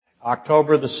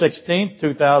October the 16th,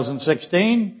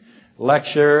 2016.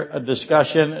 Lecture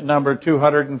discussion number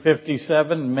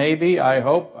 257, maybe, I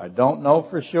hope. I don't know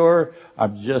for sure.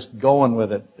 I'm just going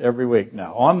with it every week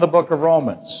now. On the book of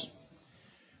Romans.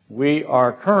 We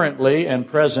are currently and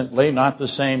presently, not the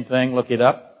same thing, look it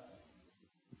up,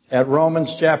 at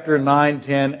Romans chapter 9,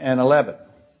 10, and 11.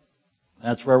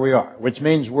 That's where we are, which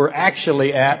means we're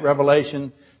actually at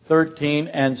Revelation 13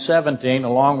 and 17,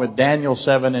 along with Daniel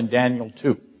 7 and Daniel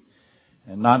 2.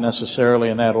 And not necessarily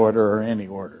in that order or any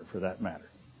order, for that matter.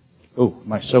 Ooh,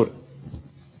 my soda.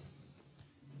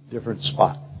 Different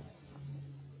spot.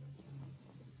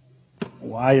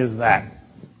 Why is that?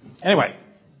 Anyway,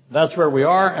 that's where we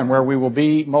are and where we will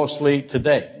be mostly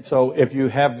today. So if you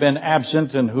have been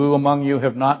absent, and who among you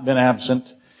have not been absent,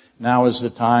 now is the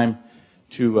time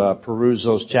to peruse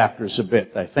those chapters a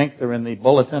bit. I think they're in the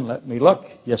bulletin. Let me look.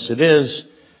 Yes, it is.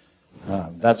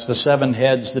 That's the 7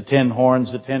 heads, the 10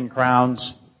 horns, the 10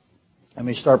 crowns. Let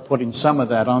me start putting some of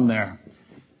that on there.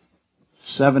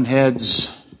 7 heads.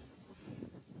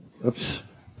 Oops.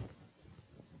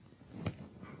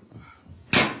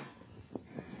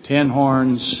 10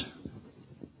 horns.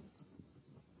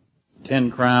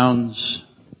 10 crowns.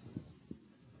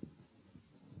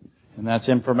 And that's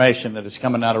information that is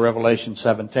coming out of Revelation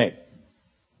 17.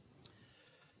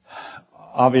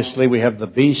 Obviously, we have the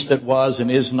beast that was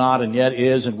and is not and yet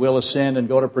is and will ascend and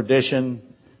go to perdition.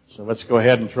 So let's go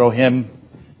ahead and throw him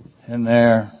in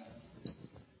there,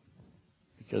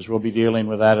 because we'll be dealing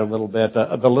with that a little bit.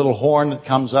 The little horn that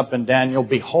comes up in Daniel,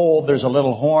 behold, there's a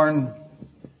little horn.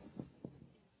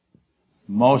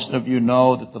 Most of you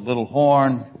know that the little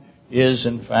horn is,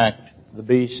 in fact, the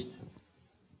beast.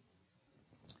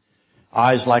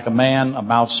 Eyes like a man, a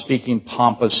mouth speaking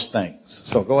pompous things.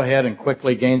 So go ahead and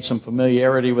quickly gain some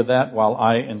familiarity with that while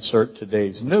I insert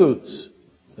today's news.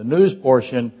 The news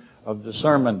portion of the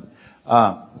sermon.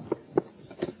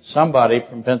 Somebody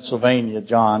from Pennsylvania,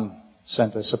 John,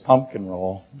 sent us a pumpkin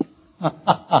roll.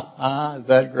 Is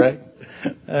that great?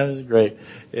 That is great.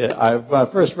 When I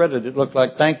first read it, it looked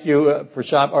like thank you for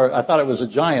shop, or I thought it was a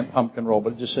Giant pumpkin roll,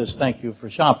 but it just says thank you for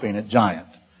shopping at Giant.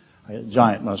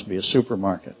 Giant must be a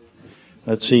supermarket.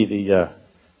 Let's see, the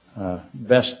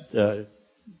best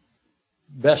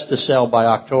to sell by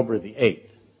October the 8th.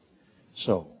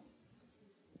 So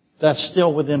that's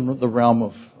still within the realm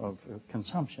of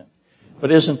consumption. But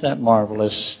isn't that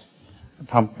marvelous? A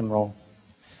pumpkin roll.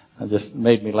 It just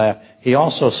made me laugh. He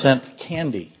also sent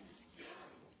candy,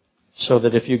 so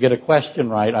that if you get a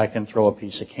question right, I can throw a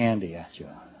piece of candy at you.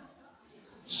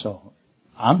 So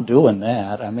I'm doing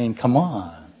that. I mean, come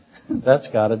on. That's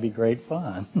got to be great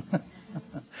fun.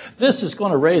 This is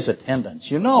going to raise attendance,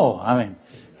 you know. I mean,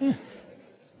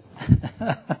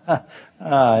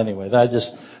 anyway, that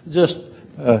just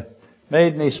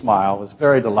made me smile. It was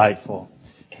very delightful,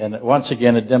 and once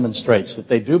again, it demonstrates that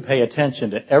they do pay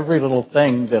attention to every little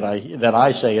thing that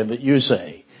I say and that you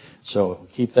say. So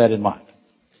keep that in mind.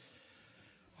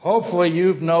 Hopefully,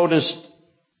 you've noticed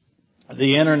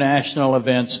the international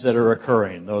events that are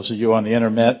occurring. Those of you on the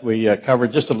internet, we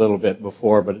covered just a little bit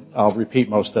before, but I'll repeat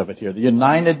most of it here. The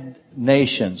United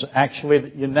Nations, actually the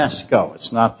UNESCO.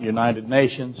 It's not the United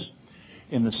Nations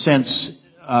in the sense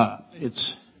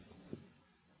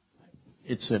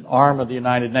it's an arm of the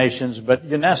United Nations, but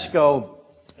UNESCO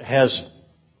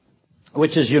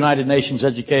which is United Nations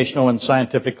Educational and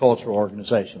Scientific Cultural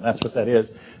Organization. That's what that is.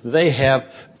 They have,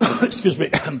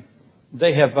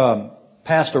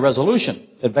 passed a resolution,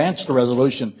 advanced a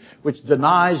resolution, which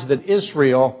denies that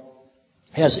Israel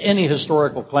has any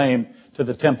historical claim to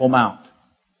the Temple Mount.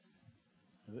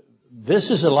 This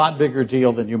is a lot bigger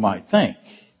deal than you might think.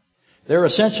 They're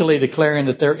essentially declaring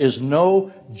that there is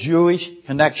no Jewish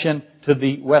connection to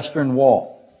the Western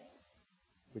Wall,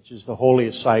 which is the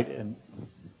holiest site in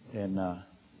the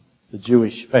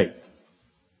Jewish faith,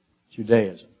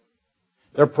 Judaism.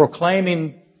 They're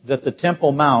proclaiming that the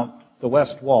Temple Mount, the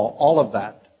West Wall, all of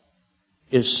that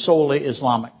is solely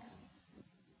Islamic.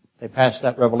 They passed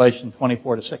that Revelation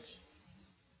 24-6.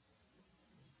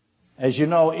 As you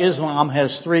know, Islam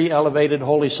has 3 elevated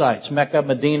holy sites, Mecca,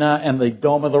 Medina, and the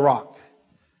Dome of the Rock,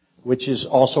 which is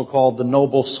also called the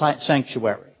Noble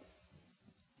Sanctuary.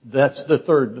 That's the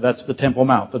third, that's the Temple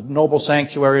Mount. The Noble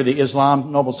Sanctuary, the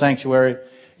Islam Noble Sanctuary,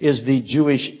 is the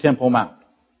Jewish Temple Mount.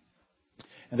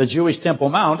 And the Jewish Temple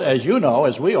Mount, as you know,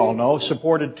 as we all know,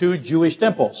 supported 2 Jewish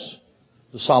temples,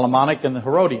 the Solomonic and the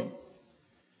Herodian.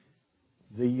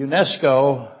 The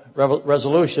UNESCO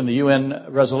resolution, the UN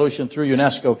resolution through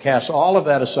UNESCO, casts all of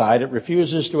that aside. It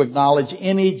refuses to acknowledge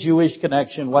any Jewish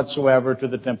connection whatsoever to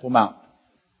the Temple Mount.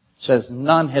 It says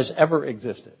none has ever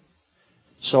existed.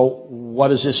 So what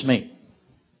does this mean?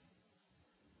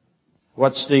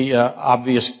 What's the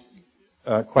obvious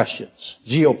questions?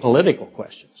 Geopolitical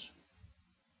questions.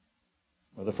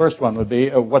 Well, the first one would be,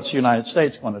 what's the United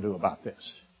States going to do about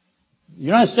this? The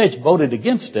United States voted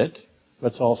against it.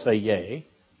 Let's all say yay.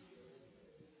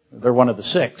 They're one of the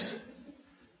 6.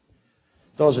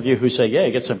 Those of you who say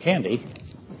yay, get some candy.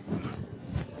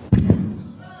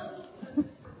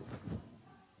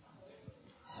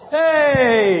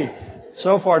 Hey!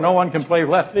 So far, no one can play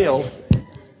left field.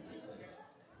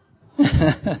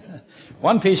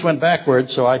 One piece went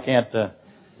backwards, so I can't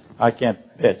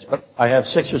pitch. But I have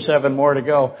 6 or 7 more to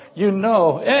go.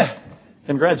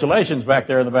 Congratulations back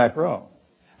there in the back row.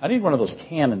 I need one of those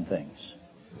cannon things.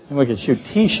 And we could shoot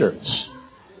T-shirts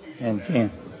and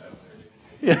can.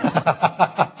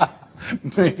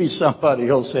 Maybe somebody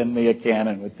will send me a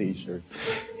cannon with T-shirts.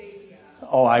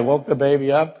 Oh, I woke the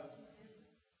baby up?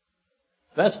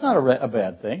 That's not a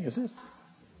bad thing, is it?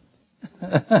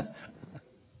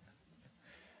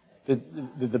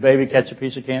 Did the baby catch a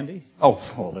piece of candy? Oh,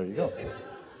 well, there you go.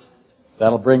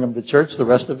 That'll bring them to church the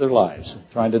rest of their lives,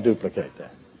 trying to duplicate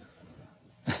that.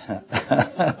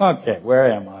 Okay,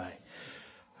 where am I?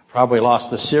 Probably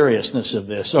lost the seriousness of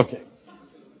this. Okay.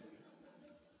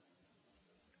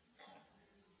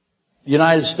 The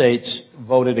United States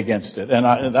voted against it, and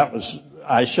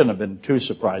I shouldn't have been too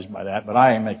surprised by that, but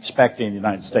I am expecting the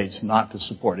United States not to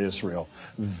support Israel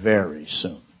very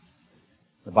soon.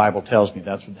 The Bible tells me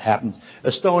that's what happens.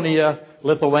 Estonia,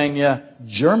 Lithuania,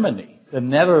 Germany, the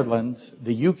Netherlands,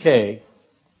 the UK,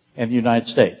 and the United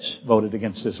States voted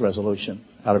against this resolution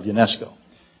out of UNESCO.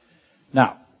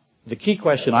 Now, the key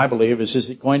question, I believe, is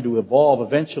it going to evolve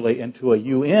eventually into a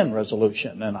UN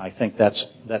resolution? And I think that's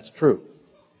true.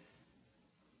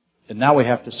 And now we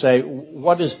have to say,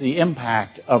 what is the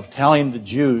impact of telling the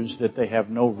Jews that they have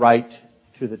no right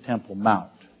to the Temple Mount?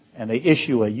 And they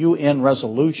issue a UN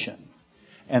resolution.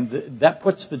 And that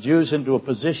puts the Jews into a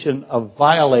position of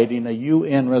violating a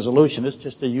UN resolution. It's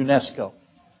just a UNESCO.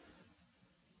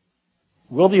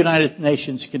 Will the United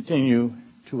Nations continue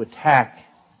to attack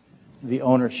the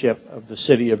ownership of the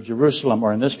city of Jerusalem,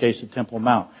 or in this case, the Temple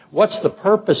Mount? What's the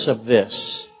purpose of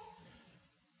this?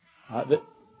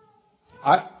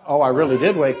 I really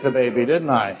did wake the baby, didn't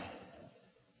I?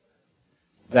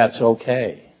 That's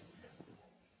okay.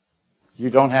 You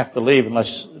don't have to leave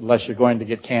unless you're going to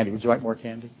get candy. Would you like more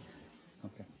candy?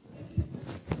 Okay.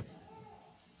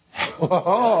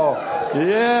 Oh,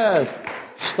 yes.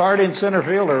 Starting center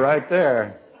fielder right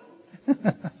there.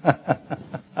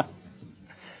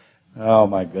 Oh,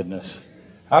 my goodness.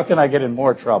 How can I get in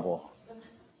more trouble?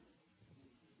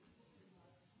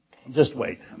 Just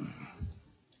wait.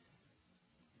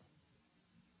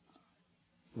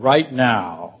 Right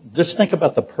now, just think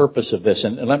about the purpose of this,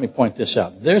 and let me point this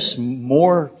out. There's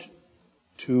more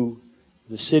to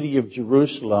the city of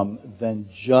Jerusalem than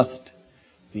just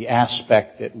the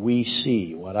aspect that we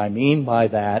see. What I mean by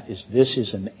that is this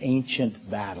is an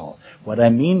ancient battle. What I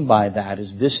mean by that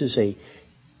is this is a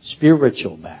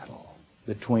spiritual battle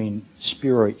between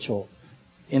spiritual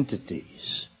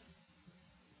entities.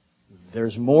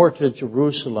 There's more to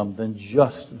Jerusalem than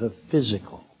just the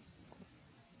physical.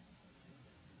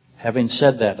 Having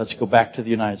said that, let's go back to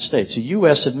the United States. The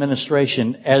U.S.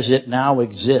 administration, as it now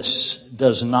exists,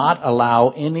 does not allow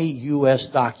any U.S.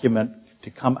 document to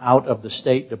come out of the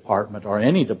State Department, or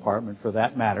any department for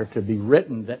that matter, to be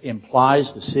written that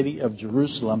implies the city of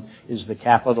Jerusalem is the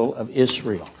capital of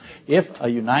Israel. If a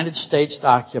United States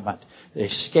document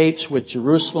escapes with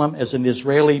Jerusalem as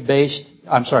Israeli-based,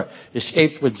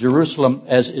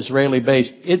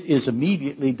 it is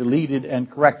immediately deleted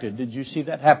and corrected. Did you see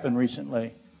that happen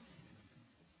recently?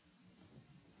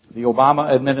 The Obama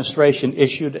administration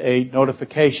issued a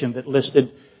notification that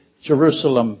listed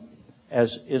Jerusalem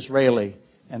as Israeli,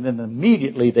 and then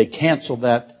immediately they canceled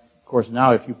that. Of course,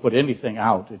 now if you put anything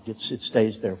out, it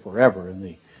stays there forever in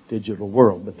the digital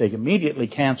world. But they immediately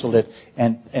canceled it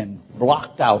and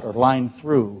blocked out or lined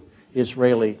through the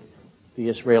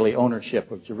Israeli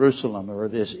ownership of Jerusalem, or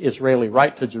this Israeli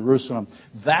right to Jerusalem.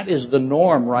 That is the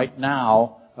norm right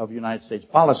now of United States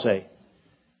policy.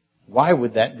 Why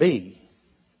would that be?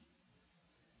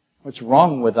 What's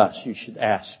wrong with us, you should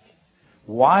ask?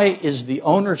 Why is the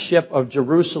ownership of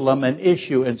Jerusalem an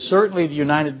issue? And certainly the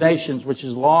United Nations, which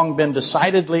has long been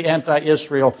decidedly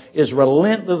anti-Israel, is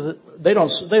relentless. They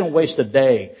don't waste a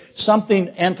day. Something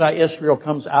anti-Israel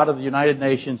comes out of the United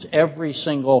Nations every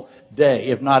single day,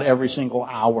 if not every single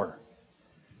hour.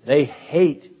 They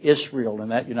hate Israel in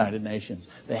that United Nations.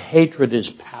 The hatred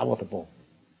is palatable.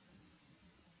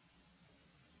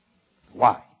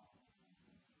 Why?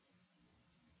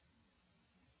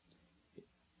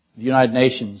 The United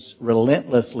Nations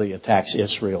relentlessly attacks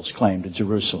Israel's claim to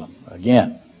Jerusalem.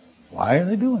 Again, why are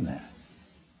they doing that?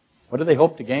 What do they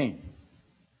hope to gain?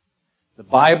 The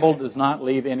Bible does not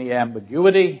leave any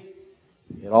ambiguity.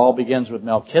 It all begins with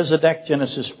Melchizedek,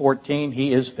 Genesis 14.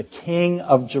 He is the king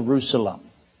of Jerusalem.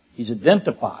 He's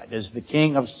identified as the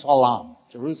king of Salam,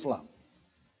 Jerusalem.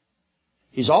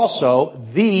 He's also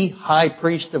the high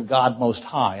priest of God Most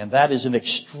High, and that is an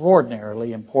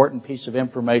extraordinarily important piece of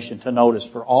information to notice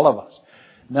for all of us.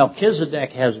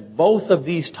 Melchizedek has both of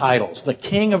these titles, the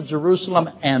king of Jerusalem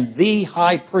and the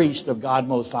high priest of God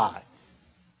Most High.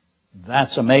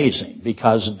 That's amazing,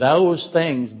 because those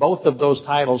things, both of those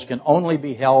titles, can only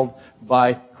be held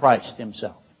by Christ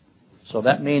himself. So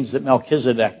that means that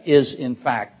Melchizedek is, in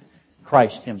fact,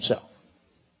 Christ himself.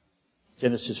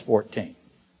 Genesis 14.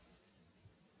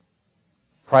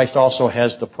 Christ also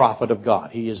has the prophet of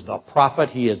God. He is the prophet,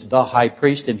 he is the high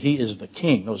priest, and he is the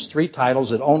king. Those three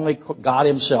titles that only God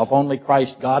himself, only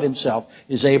Christ, God himself,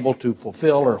 is able to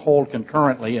fulfill or hold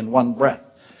concurrently in one breath.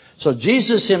 So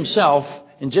Jesus himself,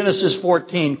 in Genesis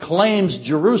 14, claims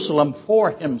Jerusalem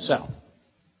for himself.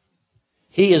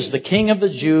 He is the king of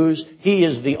the Jews. He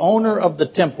is the owner of the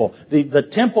temple. The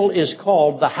temple is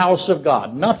called the house of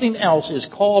God. Nothing else is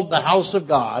called the house of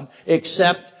God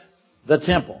except the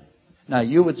temple. Now,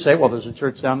 you would say, well, there's a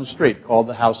church down the street called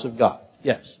the House of God.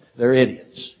 Yes, they're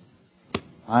idiots.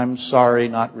 I'm sorry,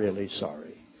 not really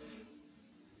sorry.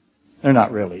 They're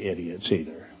not really idiots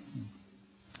either.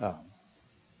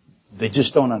 They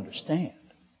just don't understand.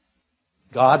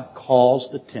 God calls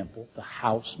the temple the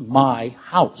house, my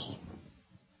house.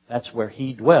 That's where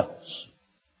he dwells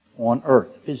on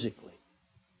earth physically.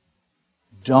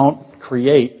 Don't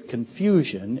create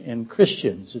confusion in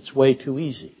Christians. It's way too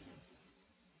easy.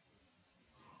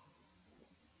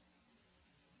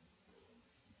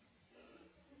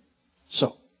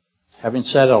 So, having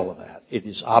said all of that, it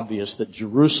is obvious that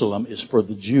Jerusalem is for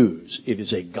the Jews. It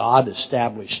is a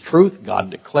God-established truth.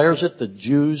 God declares it. The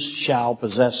Jews shall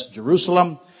possess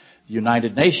Jerusalem. The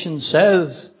United Nations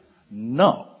says,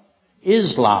 no.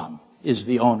 Islam is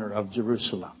the owner of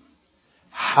Jerusalem.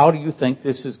 How do you think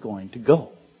this is going to go?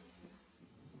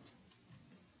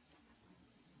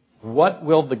 What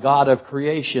will the God of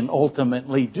creation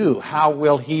ultimately do? How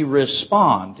will he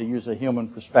respond, to use a human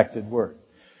perspective word?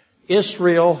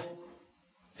 Israel,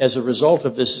 as a result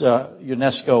of this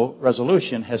UNESCO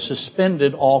resolution, has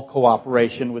suspended all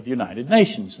cooperation with the United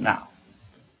Nations now.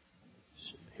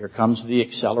 Here comes the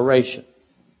acceleration,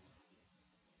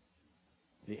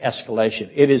 the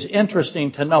escalation. It is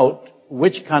interesting to note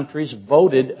which countries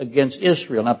voted against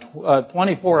Israel. Now,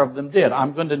 24 of them did.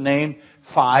 I'm going to name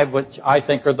 5, which I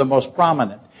think are the most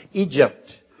prominent.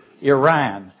 Egypt,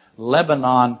 Iran,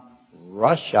 Lebanon,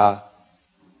 Russia,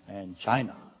 and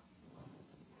China.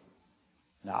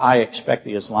 Now, I expect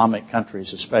the Islamic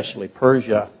countries, especially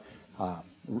Persia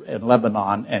and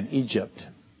Lebanon and Egypt.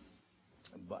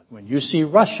 But when you see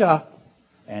Russia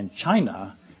and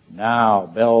China, now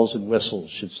bells and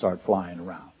whistles should start flying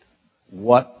around.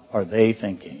 What are they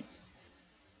thinking?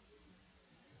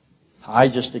 I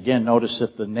just again notice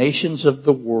that the nations of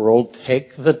the world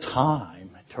take the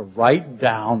time to write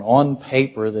down on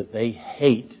paper that they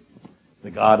hate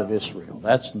the God of Israel.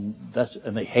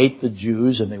 And they hate the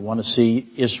Jews, and they want to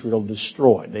see Israel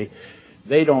destroyed.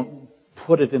 They don't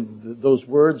put it in those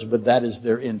words, but that is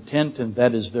their intent, and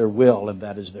that is their will, and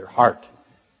that is their heart.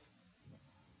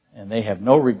 And they have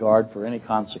no regard for any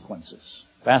consequences.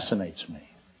 Fascinates me.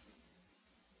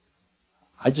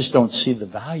 I just don't see the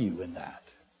value in that.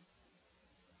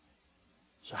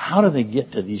 So how do they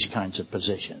get to these kinds of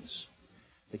positions?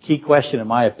 The key question, in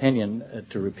my opinion,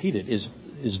 to repeat it, is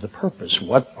the purpose.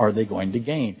 What are they going to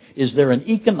gain? Is there an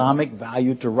economic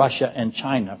value to Russia and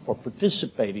China for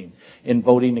participating in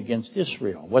voting against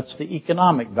Israel? What's the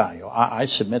economic value? I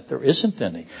submit there isn't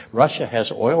any. Russia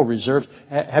has oil reserves.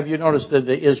 Have you noticed that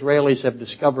the Israelis have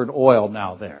discovered oil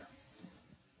now there?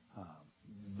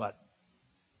 But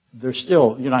there's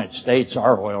still, United States,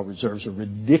 our oil reserves are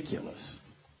ridiculous.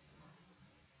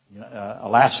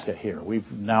 Alaska here,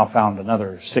 we've now found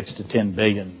another 6 to 10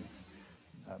 billion,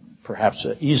 perhaps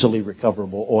easily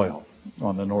recoverable oil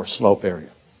on the North Slope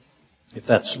area, if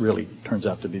that's really turns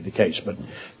out to be the case. But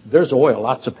there's oil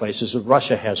lots of places.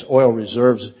 Russia has oil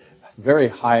reserves, very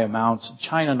high amounts.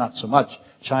 China, not so much.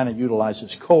 China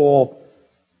utilizes coal.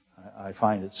 I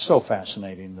find it so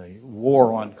fascinating, the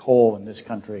war on coal in this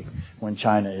country. When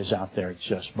China is out there, it's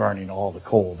just burning all the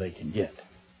coal they can get.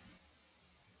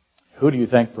 Who do you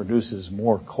think produces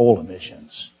more coal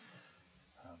emissions?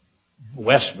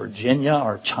 West Virginia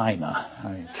or China?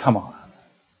 I mean, come on.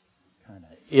 Kind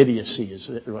of idiocy is,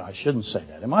 well, I shouldn't say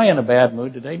that. Am I in a bad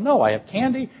mood today? No, I have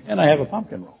candy and I have a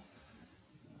pumpkin roll.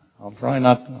 I'll try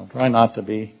not to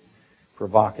be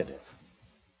provocative.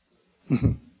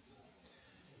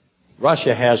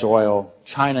 Russia has oil.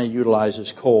 China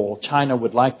utilizes coal. China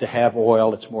would like to have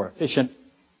oil. It's more efficient.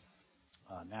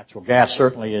 Natural gas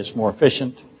certainly is more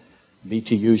efficient.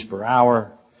 BTUs per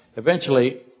hour.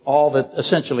 Effectively, all that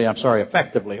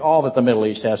the Middle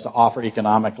East has to offer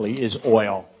economically is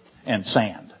oil and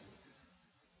sand.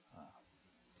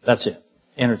 That's it.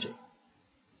 Energy.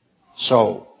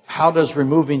 So, how does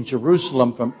removing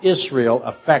Jerusalem from Israel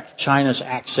affect China's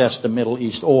access to Middle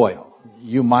East oil?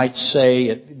 You might say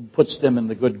it puts them in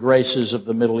the good graces of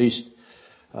the Middle East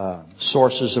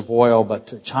sources of oil,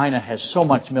 but China has so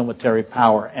much military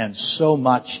power and so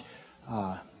much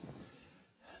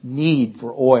need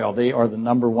for oil. They are the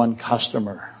number one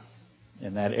customer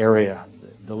in that area.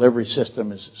 The delivery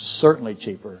system is certainly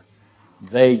cheaper.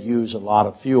 They use a lot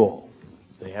of fuel.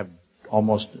 They have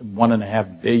almost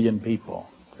 1.5 billion people.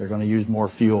 They're going to use more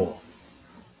fuel.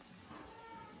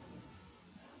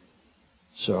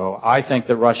 So I think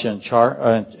that Russia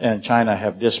and China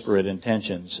have disparate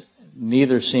intentions.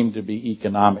 Neither seem to be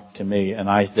economic to me, and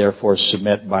I therefore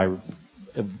submit by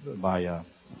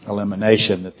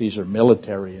elimination that these are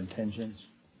military intentions.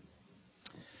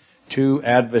 Two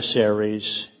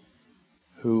adversaries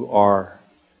who are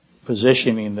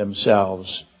positioning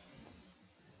themselves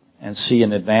and see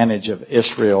an advantage of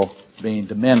Israel being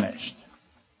diminished.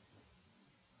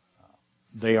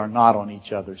 They are not on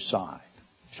each other's side.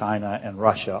 China and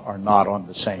Russia are not on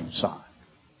the same side.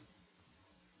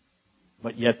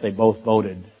 But yet they both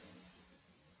voted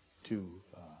to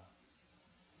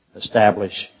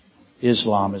establish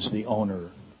Islam as the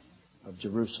owner of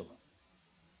Jerusalem.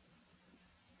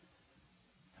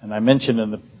 And I mentioned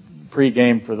in the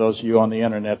pregame, for those of you on the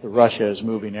internet, that Russia is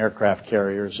moving aircraft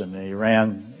carriers and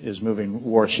Iran is moving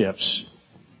warships.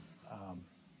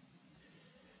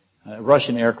 A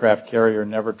Russian aircraft carrier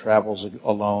never travels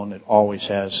alone. It always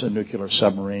has nuclear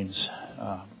submarines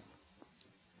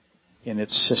in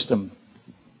its system.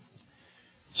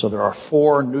 So there are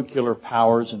 4 nuclear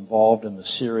powers involved in the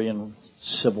Syrian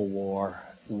civil war.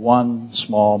 One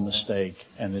small mistake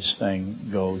and this thing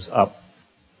goes up.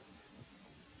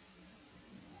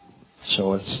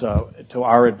 So it's to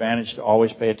our advantage to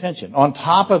always pay attention. On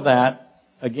top of that,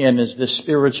 again, is this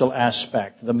spiritual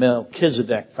aspect, the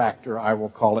Melchizedek factor, I will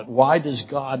call it. Why does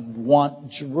God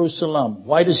want Jerusalem?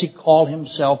 Why does He call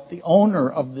Himself the owner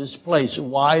of this place?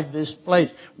 Why this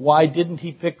place? Why didn't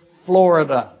He pick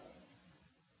Florida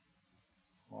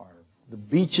or the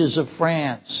beaches of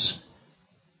France?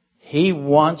 He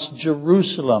wants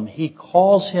Jerusalem. He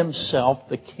calls Himself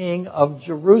the King of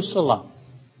Jerusalem.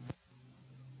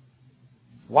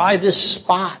 Why this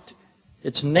spot?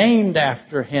 It's named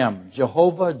after Him.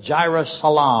 Jehovah Jireh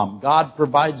Salam. God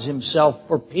provides Himself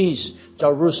for peace.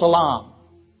 Jerusalem.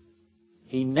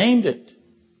 He named it.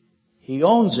 He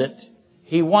owns it.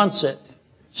 He wants it.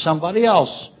 Somebody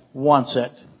else wants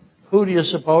it. Who do you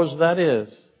suppose that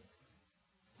is?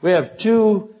 We have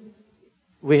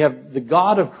the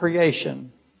God of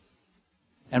creation,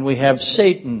 and we have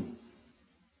Satan,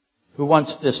 who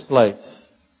wants this place.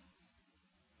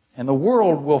 And the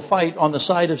world will fight on the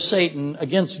side of Satan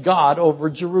against God over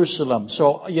Jerusalem.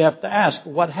 So you have to ask,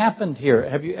 what happened here?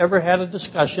 Have you ever had a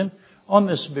discussion on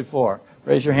this before?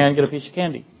 Raise your hand, get a piece of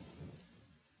candy.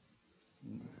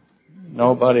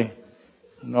 Nobody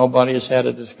has had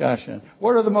a discussion.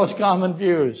 What are the most common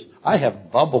views? I have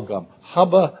bubble gum,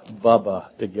 Hubba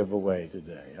Bubba, to give away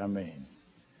today.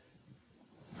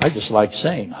 I just like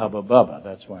saying Hubba Bubba.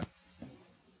 That's why.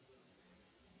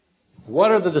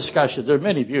 What are the discussions? There are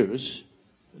many views.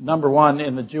 Number one,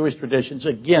 in the Jewish traditions,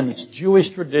 again, it's Jewish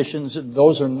traditions.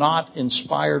 Those are not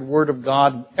inspired Word of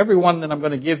God. Every one that I'm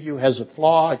going to give you has a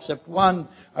flaw except one.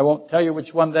 I won't tell you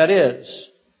which one that is.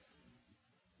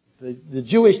 The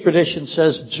Jewish tradition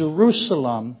says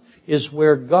Jerusalem is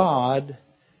where God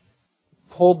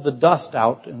pulled the dust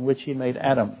out in which He made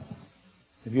Adam.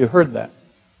 Have you heard that?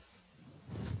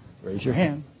 Raise your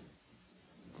hand.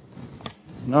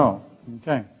 No.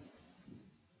 Okay.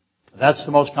 That's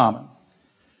the most common.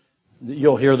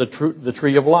 You'll hear the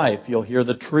tree of life. You'll hear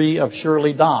the tree of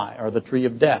surely die, or the tree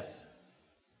of death.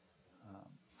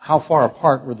 How far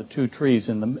apart were the two trees?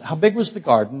 How big was the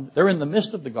garden? They're in the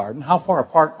midst of the garden. How far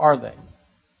apart are they?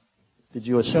 Did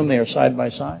you assume they are side by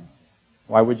side?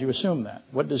 Why would you assume that?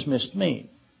 What does midst mean?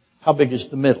 How big is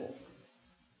the middle?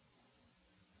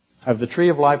 I have the tree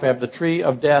of life. I have the tree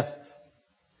of death.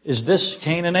 Is this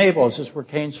Cain and Abel? Is this where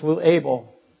Cain slew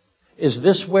Abel? Is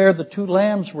this where the 2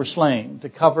 lambs were slain to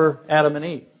cover Adam and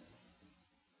Eve?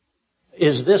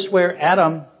 Is this where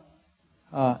Adam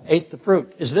ate the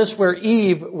fruit? Is this where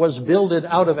Eve was builded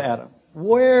out of Adam?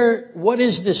 What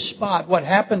is this spot? What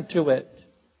happened to it?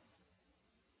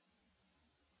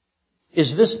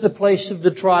 Is this the place of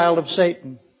the trial of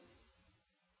Satan?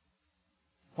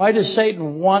 Why does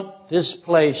Satan want this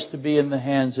place to be in the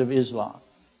hands of Islam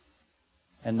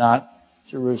and not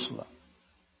Jerusalem?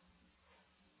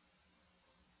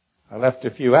 I left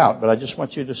a few out, but I just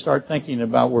want you to start thinking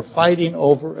about we're fighting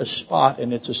over a spot,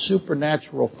 and it's a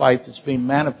supernatural fight that's being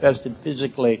manifested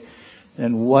physically.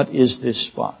 And what is this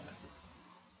spot?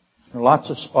 There are lots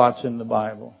of spots in the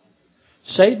Bible.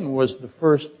 Satan was the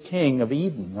first king of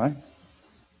Eden, right?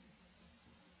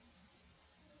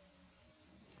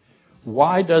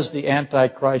 Why does the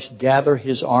Antichrist gather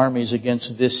his armies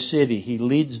against this city? He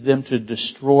leads them to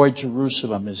destroy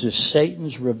Jerusalem. Is this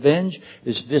Satan's revenge?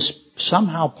 Is this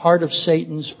somehow part of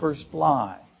Satan's first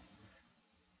lie?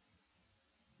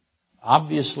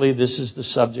 Obviously, this is the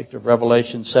subject of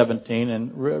Revelation 17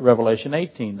 and Revelation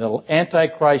 18. The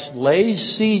Antichrist lays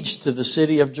siege to the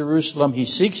city of Jerusalem. He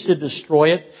seeks to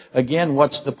destroy it. Again,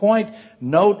 what's the point?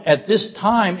 Note, at this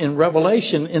time in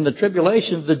Revelation, in the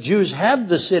tribulation, the Jews have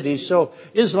the city, so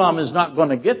Islam is not going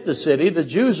to get the city. The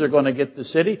Jews are going to get the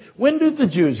city. When do the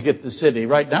Jews get the city?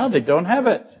 Right now, they don't have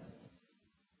it.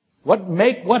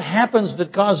 What happens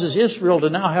that causes Israel to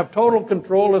now have total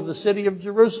control of the city of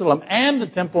Jerusalem and the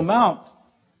Temple Mount?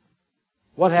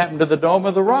 What happened to the Dome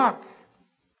of the Rock?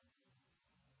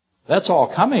 That's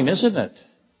all coming, isn't it?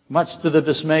 Much to the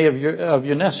dismay of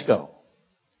UNESCO.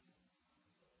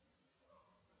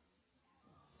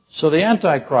 So the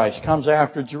Antichrist comes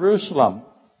after Jerusalem.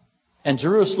 And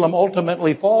Jerusalem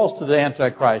ultimately falls to the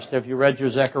Antichrist. Have you read your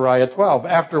Zechariah 12?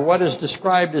 After what is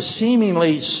described as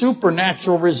seemingly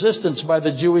supernatural resistance by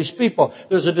the Jewish people.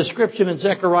 There's a description in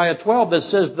Zechariah 12 that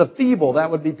says the feeble,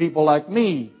 that would be people like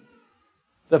me,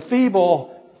 the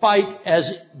feeble fight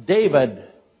as David,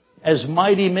 as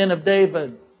mighty men of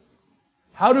David.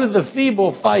 How do the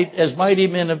feeble fight as mighty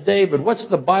men of David? What's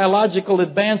the biological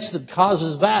advance that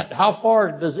causes that? How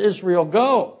far does Israel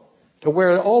go to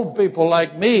where old people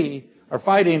like me are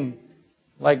fighting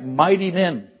like mighty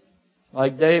men,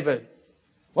 like David?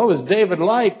 What was David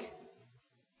like?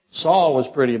 Saul was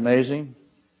pretty amazing.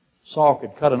 Saul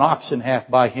could cut an ox in half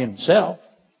by himself.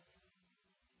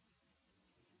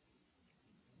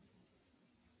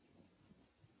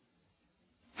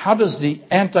 How does the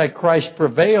Antichrist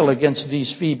prevail against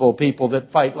these feeble people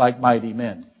that fight like mighty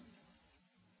men?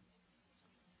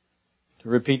 To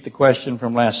repeat the question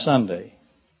from last Sunday,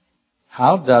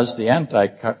 how does the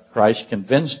Antichrist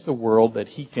convince the world that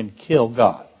he can kill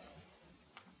God?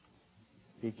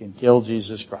 He can kill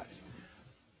Jesus Christ.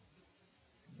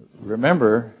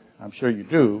 Remember, I'm sure you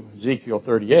do, Ezekiel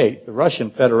 38, the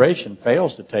Russian Federation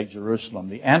fails to take Jerusalem.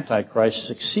 The Antichrist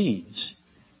succeeds.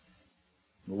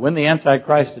 But when the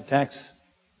Antichrist attacks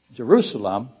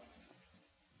Jerusalem,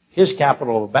 his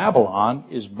capital of Babylon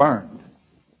is burned.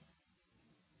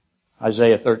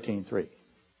 Isaiah 13:3.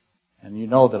 And you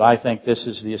know that I think this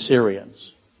is the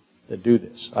Assyrians that do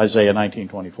this. Isaiah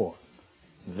 19:24.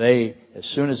 They, as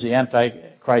soon as the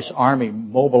Antichrist army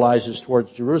mobilizes towards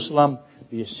Jerusalem,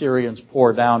 the Assyrians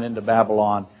pour down into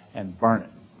Babylon and burn it.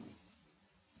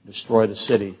 Destroy the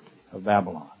city of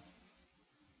Babylon.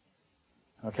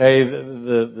 Okay,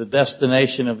 the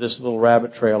destination of this little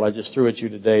rabbit trail I just threw at you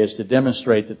today is to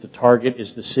demonstrate that the target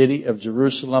is the city of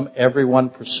Jerusalem.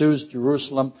 Everyone pursues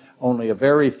Jerusalem. Only a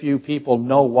very few people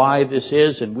know why this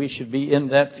is, and we should be in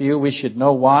that few. We should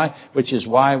know why, which is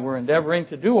why we're endeavoring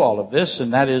to do all of this,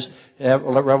 and that is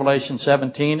Revelation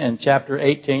 17 and chapter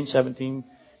 18,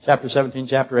 chapter 17,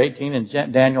 chapter 18, and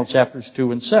Daniel chapters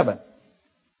 2 and 7.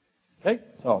 Okay,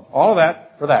 so all of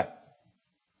that for that.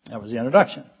 That was the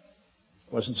introduction.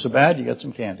 Wasn't so bad. You got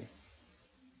some candy.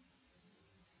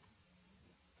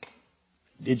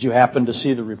 Did you happen to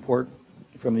see the report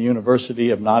from the University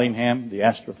of Nottingham, the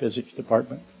astrophysics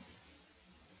department?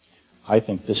 I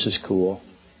think this is cool,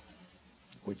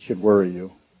 which should worry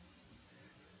you.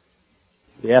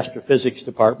 The astrophysics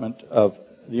department of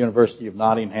the University of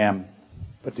Nottingham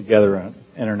put together an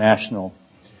international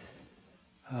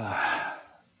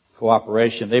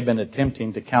cooperation. They've been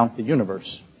attempting to count the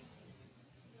universe.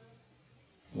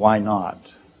 Why not?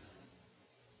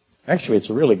 Actually, it's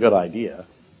a really good idea.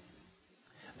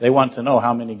 They want to know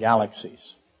how many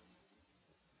galaxies.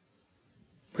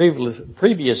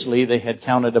 Previously, they had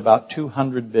counted about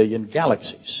 200 billion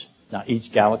galaxies. Now,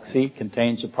 each galaxy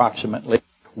contains approximately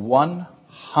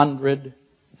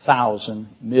 100,000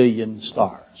 million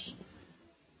stars.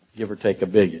 Give or take a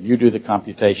billion. You do the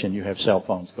computation. You have cell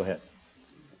phones. Go ahead.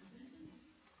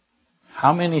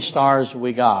 How many stars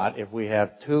we got if we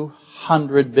have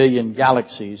 200 billion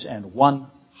galaxies and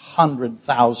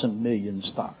 100,000 million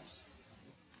stars?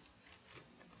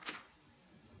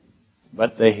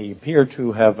 But they appear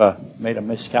to have made a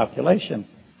miscalculation.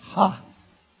 Ha!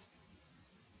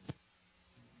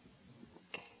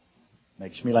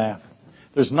 Makes me laugh.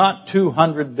 There's not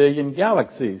 200 billion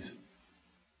galaxies,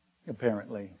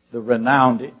 apparently. The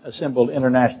renowned assembled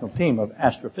international team of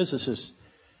astrophysicists.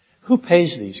 Who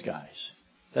pays these guys?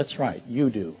 That's right, you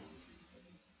do.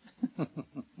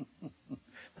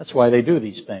 That's why they do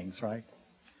these things, right?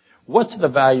 What's the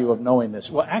value of knowing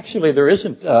this? Well, actually, there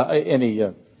isn't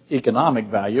any economic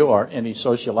value or any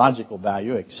sociological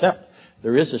value, except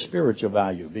there is a spiritual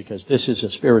value, because this is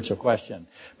a spiritual question.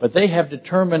 But they have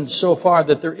determined so far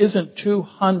that there isn't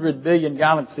 200 billion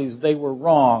galaxies. They were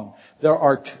wrong. There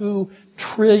are 2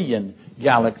 trillion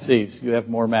galaxies. You have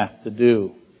more math to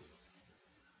do.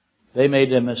 They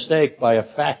made a mistake by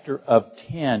a factor of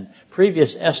 10.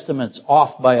 Previous estimates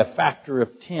off by a factor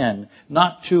of 10.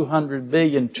 Not 200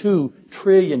 billion, 2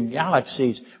 trillion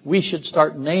galaxies. We should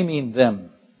start naming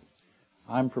them.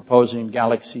 I'm proposing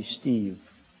Galaxy Steve.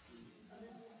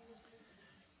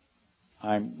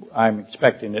 I'm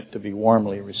expecting it to be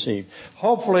warmly received.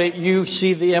 Hopefully you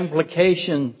see the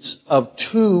implications of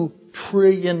 2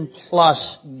 trillion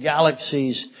plus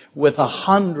galaxies with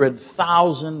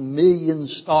 100,000 million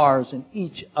stars in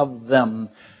each of them.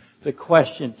 The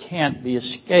question can't be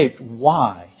escaped.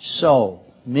 Why so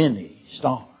many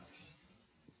stars?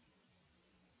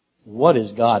 What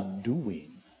is God doing?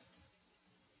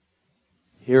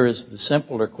 Here is the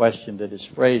simpler question that is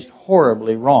phrased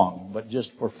horribly wrong, but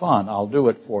just for fun, I'll do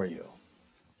it for you.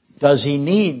 Does he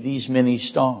need these many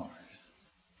stars?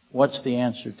 What's the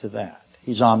answer to that?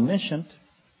 He's omniscient.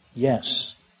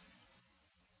 Yes.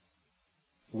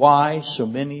 Why so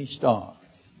many stars?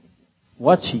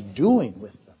 What's he doing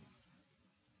with them?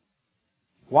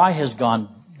 Why has God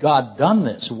done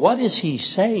this? What is he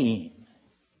saying?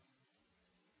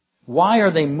 Why are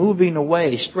they moving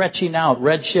away, stretching out,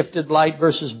 red-shifted light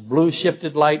versus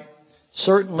blue-shifted light?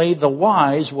 Certainly the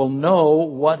wise will know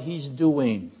what he's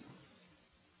doing.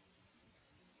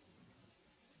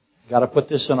 Got to put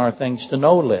this in our things to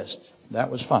know list. That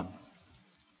was fun.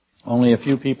 Only a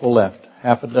few people left.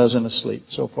 Half a dozen asleep.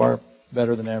 So far,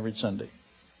 better than average Sunday.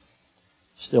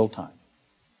 Still time.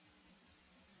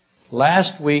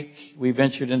 Last week, we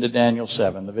ventured into Daniel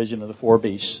 7, the vision of the 4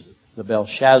 beasts. The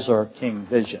Belshazzar king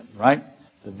vision, right?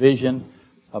 The vision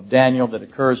of Daniel that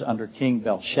occurs under King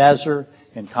Belshazzar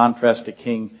in contrast to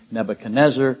King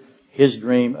Nebuchadnezzar, his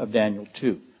dream of Daniel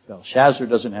 2. Belshazzar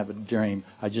doesn't have a dream.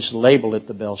 I just label it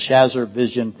the Belshazzar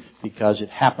vision because it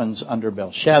happens under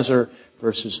Belshazzar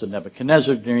versus the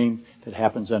Nebuchadnezzar dream that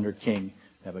happens under King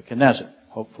Nebuchadnezzar.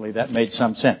 Hopefully that made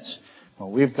some sense. Well,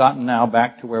 we've gotten now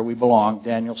back to where we belong,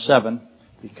 Daniel 7,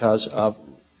 because of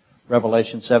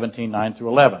Revelation 17, 9 through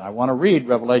 11. I want to read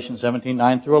Revelation 17,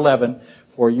 9 through 11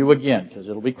 for you again, because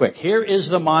it'll be quick. Here is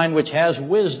the mind which has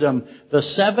wisdom. The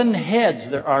 7 heads,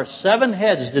 there are 7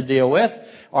 heads to deal with,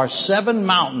 are 7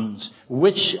 mountains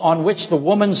on which the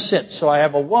woman sits. So I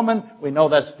have a woman, we know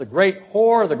that's the great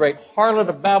whore, the great harlot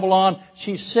of Babylon.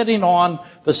 She's sitting on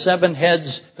the 7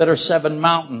 heads that are 7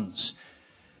 mountains.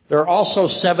 There are also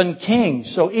 7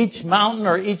 kings. So each mountain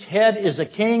or each head is a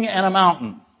king and a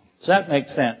mountain. Does that make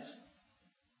sense?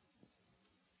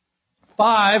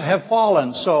 5 have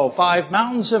fallen. So 5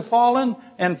 mountains have fallen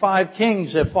and 5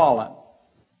 kings have fallen.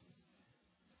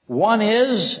 1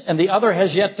 is and the other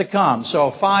has yet to come.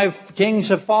 So 5 kings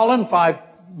have fallen, 5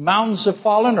 mountains have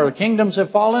fallen or kingdoms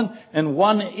have fallen, and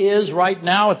 1 is right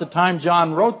now at the time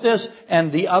John wrote this,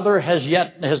 and the other has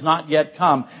not yet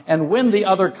come. And when the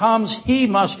other comes, he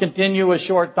must continue a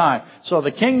short time. So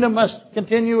the kingdom must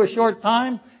continue a short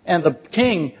time, and the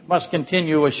king must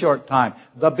continue a short time.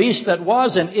 The beast that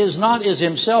was and is not is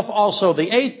himself also the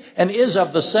 8th, and is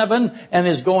of the 7, and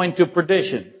is going to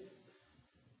perdition.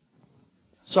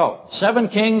 So, 7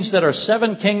 kings that are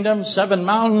 7 kingdoms, 7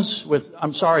 mountains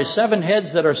 7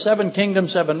 heads that are 7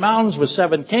 kingdoms, 7 mountains with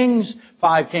 7 kings.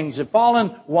 5 kings have fallen.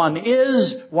 1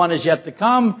 is yet to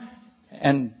come.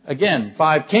 And again,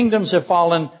 5 kingdoms have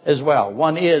fallen as well.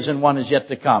 1 is and 1 is yet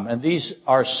to come. And these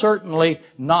are certainly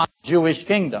not Jewish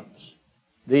kingdoms.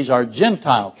 These are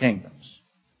Gentile kingdoms.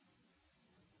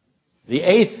 The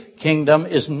 8th kingdom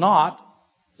is not,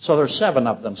 so there's 7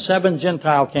 of them, 7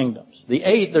 Gentile kingdoms.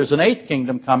 There's an 8th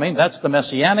kingdom coming. That's the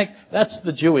Messianic. That's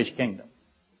the Jewish kingdom.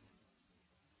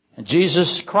 And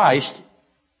Jesus Christ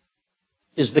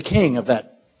is the king of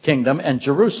that kingdom, and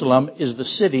Jerusalem is the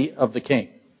city of the king.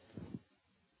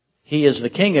 He is the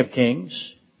King of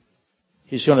Kings.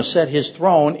 He's going to set his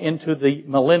throne into the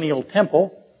millennial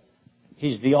temple.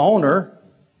 He's the owner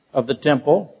of the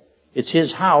temple. It's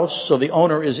his house, so the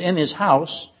owner is in his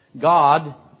house.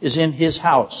 God is in his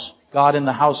house. God in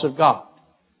the house of God.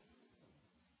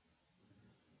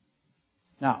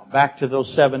 Now, back to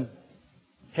those 7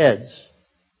 heads,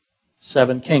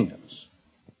 7 kingdoms.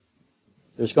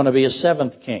 There's going to be a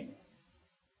 7th king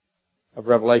of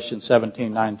Revelation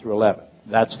 17, 9 through 11.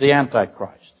 That's the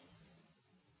Antichrist.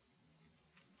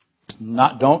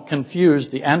 Don't confuse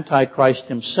the Antichrist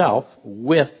himself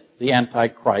with the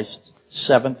Antichrist's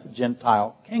 7th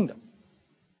Gentile kingdom.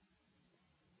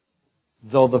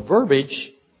 Though the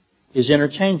verbiage is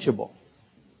interchangeable.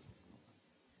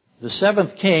 The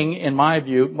 7th king, in my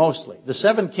view, mostly, the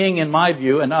 7th king, in my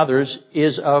view, and others,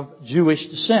 is of Jewish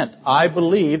descent. I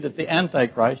believe that the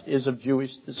Antichrist is of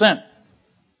Jewish descent.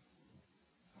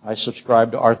 I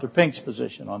subscribe to Arthur Pink's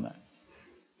position on that.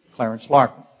 Clarence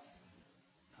Larkin.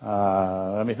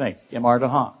 Let me think. M.R.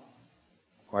 DeHaan.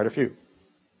 Quite a few.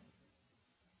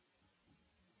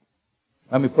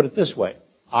 Let me put it this way.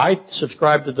 I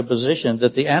subscribe to the position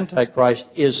that the Antichrist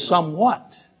is somewhat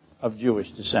of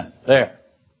Jewish descent. There.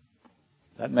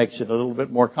 That makes it a little bit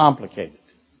more complicated.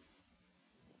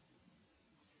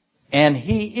 And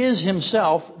he is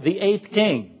himself the 8th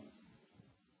king.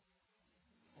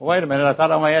 Well, wait a minute, I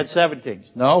thought I only had 7 kings.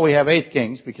 No, we have 8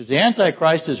 kings because the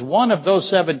Antichrist is one of those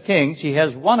 7 kings. He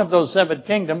has one of those 7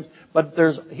 kingdoms, but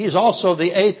he's also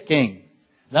the 8th king.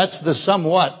 That's the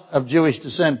somewhat of Jewish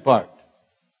descent part.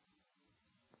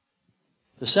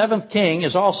 The 7th king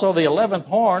is also the 11th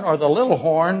horn or the little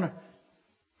horn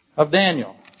of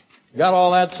Daniel. Got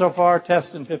all that so far?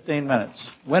 Test in 15 minutes.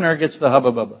 Winner gets the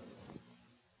hubba bubba.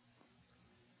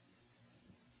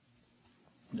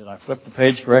 Did I flip the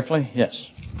page correctly? Yes.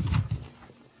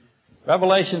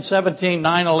 Revelation 17,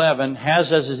 9, 11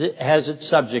 has its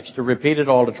subjects, to repeat it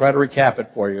all, to try to recap it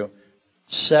for you.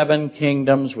 7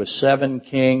 kingdoms with 7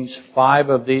 kings. 5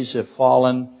 of these have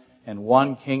fallen, and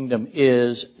 1 kingdom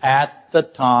is at the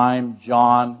time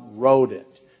John wrote it.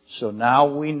 So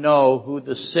now we know who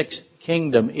the 6th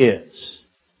kingdom is.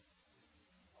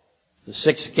 The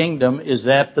 6th kingdom is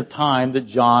at the time that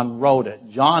John wrote it.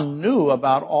 John knew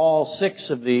about all 6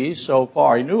 of these so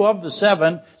far. He knew of the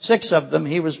 7, 6 of them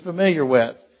he was familiar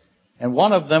with. And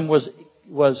one of them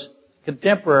was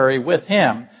contemporary with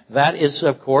him. That is,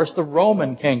 of course, the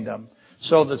Roman kingdom.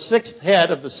 So the 6th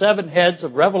head of the 7 heads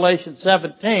of Revelation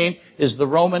 17 is the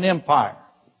Roman Empire.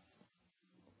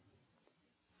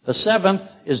 The 7th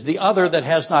is the other that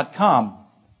has not come.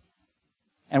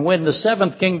 And when the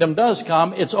 7th kingdom does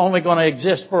come, it's only going to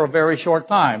exist for a very short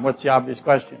time. What's the obvious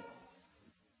question?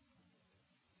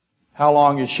 How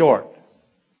long is short?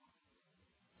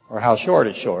 Or how short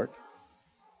is short?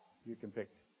 You can pick.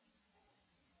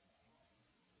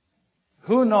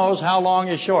 Who knows how long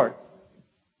is short?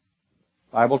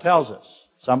 The Bible tells us.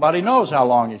 Somebody knows how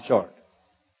long is short.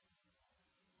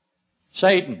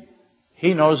 Satan.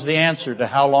 He knows the answer to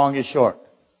how long is short.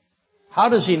 How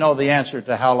does he know the answer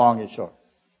to how long is short?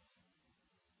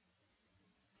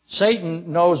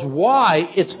 Satan knows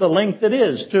why it's the length it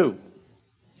is, too.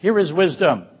 Here is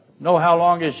wisdom. Know how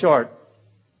long is short.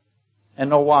 And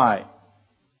know why.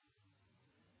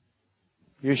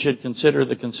 You should consider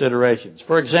the considerations.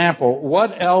 For example,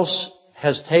 what else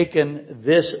has taken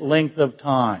this length of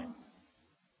time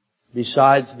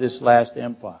besides this last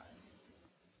empire?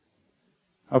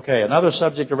 Okay, another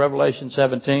subject of Revelation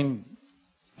 17,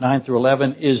 9 through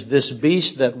 11, is this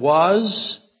beast that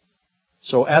was.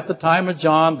 So at the time of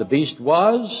John, the beast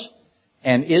was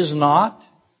and is not,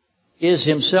 is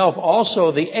himself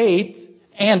also the 8th,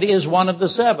 and is one of the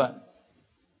 7,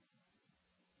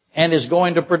 and is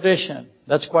going to perdition.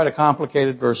 That's quite a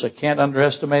complicated verse. I can't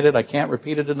underestimate it. I can't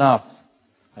repeat it enough.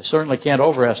 I certainly can't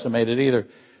overestimate it either.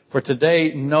 For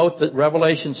today, note that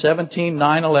Revelation 17,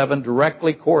 9, 11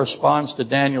 directly corresponds to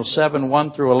Daniel 7,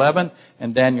 1 through 11,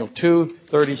 and Daniel 2,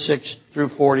 36 through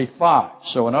 45.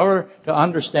 So in order to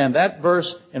understand that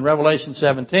verse in Revelation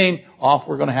 17,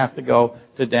 we're going to have to go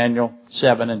to Daniel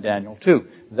 7 and Daniel 2.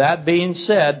 That being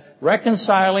said,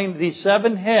 reconciling these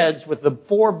 7 heads with the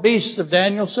 4 beasts of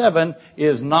Daniel 7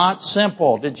 is not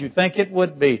simple. Did you think it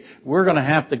would be? We're going to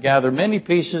have to gather many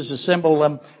pieces, assemble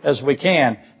them as we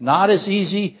can. Not as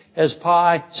easy as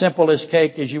pie, simple as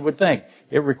cake as you would think.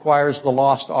 It requires the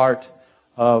lost art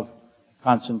of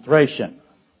concentration.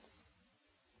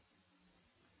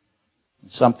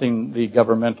 Something the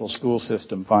governmental school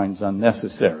system finds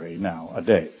unnecessary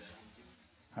nowadays.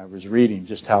 I was reading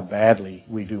just how badly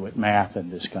we do at math in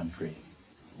this country.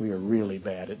 We are really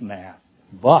bad at math.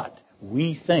 But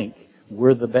we think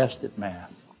we're the best at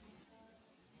math.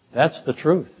 That's the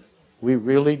truth. We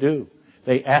really do.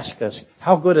 They ask us,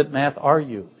 how good at math are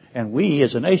you? And we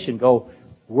as a nation go,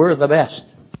 we're the best.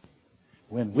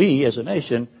 When we as a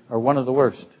nation are one of the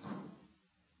worst.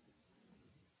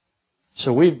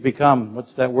 So we've become,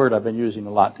 what's that word I've been using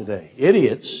a lot today?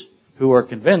 Idiots who are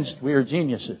convinced we are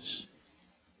geniuses.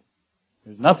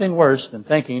 There's nothing worse than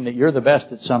thinking that you're the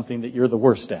best at something that you're the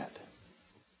worst at.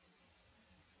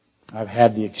 I've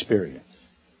had the experience.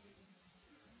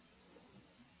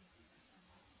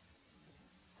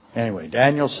 Anyway,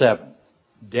 Daniel 7.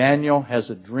 Daniel has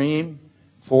a dream.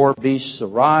 4 beasts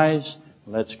arise.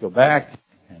 Let's go back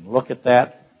and look at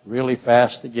that really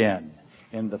fast again.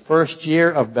 In the first year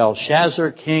of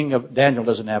Belshazzar, king of... Daniel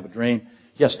doesn't have a dream.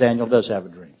 Yes, Daniel does have a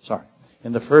dream. Sorry.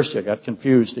 In the first year, I got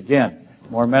confused again.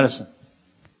 More medicine.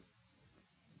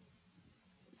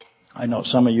 I know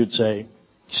some of you'd say,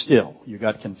 still. You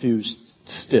got confused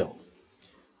still.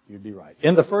 You'd be right.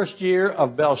 In the first year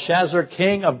of Belshazzar,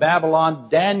 king of Babylon,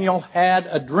 Daniel had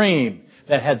a dream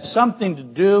that had something to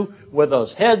do with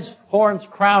those heads, horns,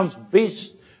 crowns,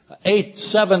 beasts,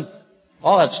 8th, 7th,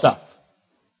 all that stuff.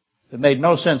 That made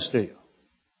no sense to you.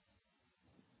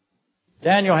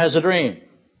 Daniel has a dream.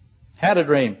 Had a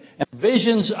dream. And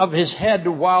visions of his head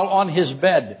while on his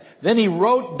bed. Then he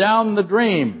wrote down the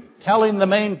dream, telling the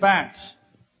main facts.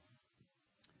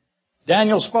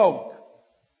 Daniel spoke.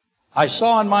 I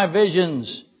saw in my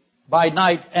visions by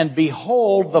night, and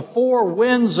behold, the 4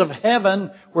 winds of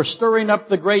heaven were stirring up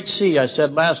the great sea. I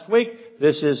said last week,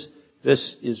 this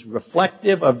is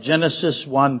reflective of Genesis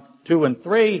 1, 2, and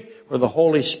 3, where the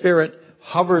Holy Spirit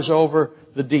hovers over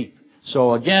the deep.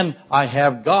 So again, I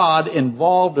have God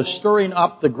involved in stirring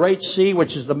up the great sea,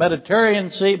 which is the Mediterranean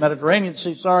Sea.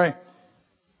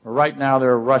 Right now,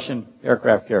 there are Russian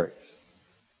aircraft carriers.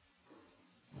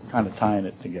 Kind of tying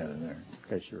it together there, in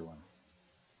case you're wondering.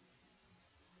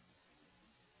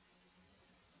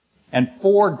 And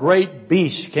 4 great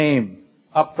beasts came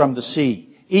up from the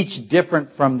sea, each different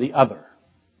from the other.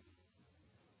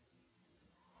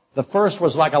 The first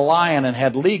was like a lion and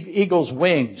had eagle's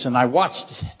wings, and I watched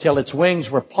till its wings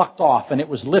were plucked off, and it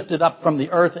was lifted up from the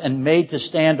earth and made to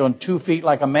stand on 2 feet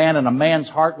like a man, and a man's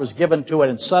heart was given to it.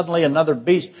 And suddenly another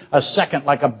beast, a second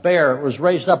like a bear, was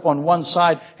raised up on one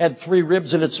side, had 3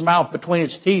 ribs in its mouth between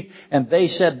its teeth, and they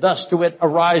said thus to it,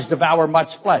 arise, devour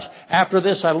much flesh. After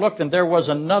this I looked, and there was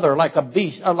another like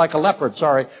a leopard,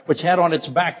 which had on its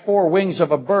back 4 wings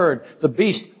of a bird. The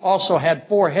beast also had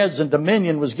 4 heads, and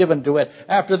dominion was given to it.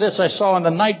 After this I saw in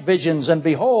the night visions, and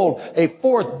behold, a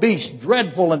 4th beast,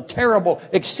 dreadful and terrible,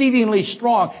 exceedingly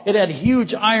strong. It had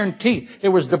huge iron teeth. It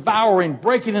was devouring,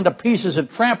 breaking into pieces, and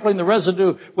trampling the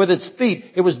residue with its feet.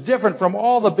 It was different from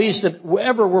all the beasts that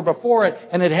ever were before it,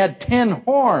 and it had 10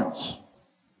 horns.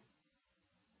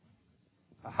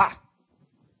 Aha!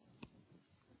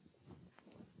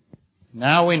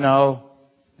 Now we know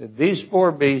that these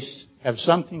 4 beasts have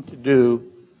something to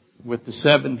do with the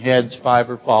 7 heads.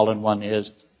 5 are fallen, 1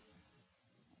 is.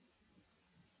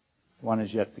 1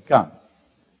 is yet to come.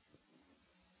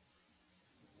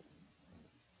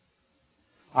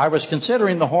 I was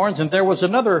considering the horns, and there was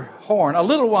another horn, a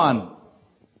little one,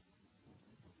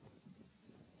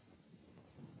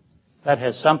 that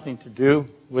has something to do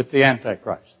with the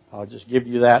Antichrist. I'll just give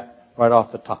you that right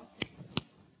off the top.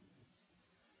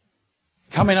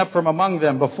 Coming up from among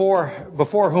them, before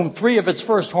whom 3 of its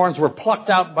first horns were plucked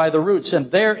out by the roots, and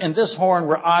there in this horn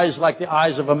were eyes like the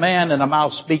eyes of a man, and a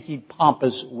mouth speaking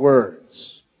pompous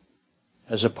words,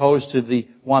 as opposed to the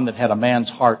one that had a man's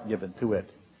heart given to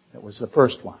it. That was the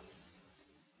first one.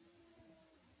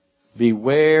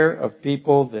 Beware of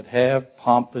people that have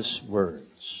pompous words.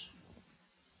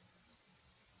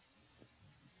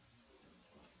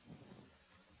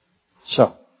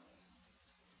 So,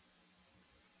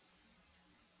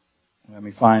 let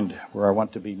me find where I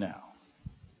want to be now.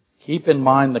 Keep in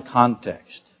mind the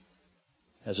context.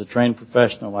 As a trained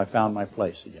professional, I found my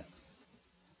place again.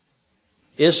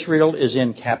 Israel is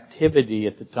in captivity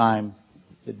at the time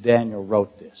that Daniel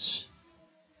wrote this.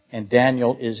 And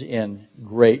Daniel is in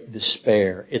great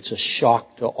despair. It's a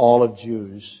shock to all of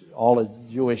Jews, all of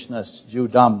Jewishness,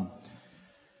 Jewdom,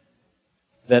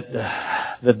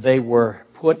 that they were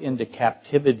put into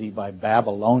captivity by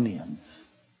Babylonians.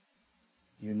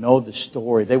 You know the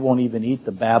story. They won't even eat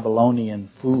the Babylonian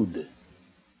food.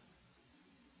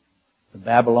 The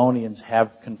Babylonians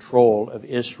have control of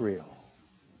Israel.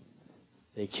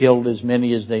 They killed as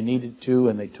many as they needed to,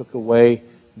 and they took away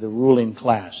the ruling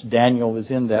class. Daniel was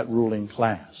in that ruling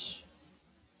class.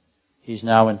 He's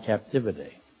now in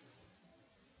captivity.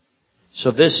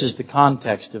 So this is the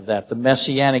context of that. The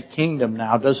Messianic kingdom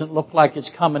now doesn't look like it's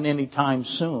coming anytime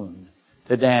soon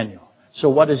to Daniel. So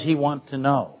what does he want to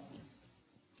know?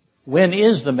 When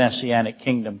is the Messianic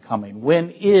kingdom coming? When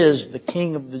is the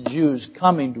King of the Jews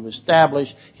coming to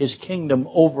establish His kingdom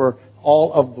over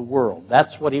all of the world?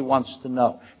 That's what He wants to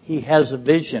know. He has a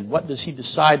vision. What does He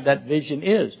decide that vision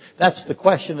is? That's the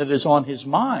question that is on His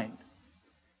mind.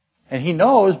 And He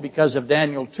knows, because of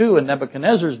Daniel 2 and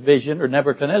Nebuchadnezzar's vision, or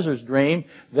Nebuchadnezzar's dream,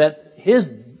 that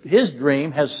his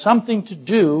dream has something to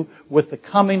do with the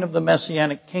coming of the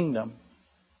Messianic kingdom.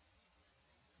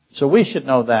 So we should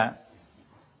know that.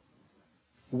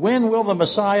 When will the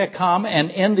Messiah come and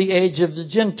end the age of the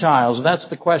Gentiles? That's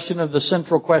the question of the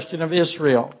central question of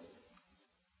Israel.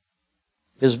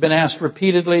 It has been asked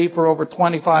repeatedly for over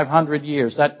 2,500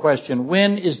 years. That question,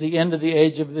 when is the end of the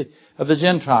age of the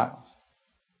Gentiles?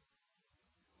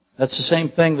 That's the same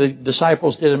thing the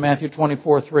disciples did in Matthew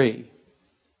 24:3.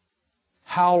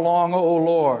 How long, O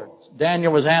Lord?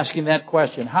 Daniel was asking that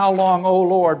question. How long, O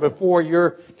Lord, before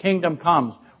your kingdom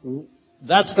comes?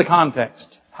 That's the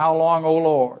context. How long, O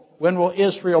Lord? When will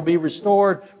Israel be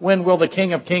restored? When will the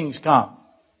King of Kings come?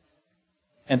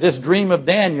 And this dream of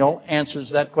Daniel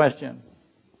answers that question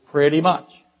pretty much.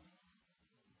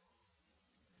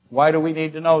 Why do we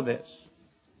need to know this?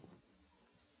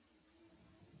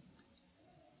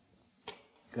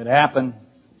 Could happen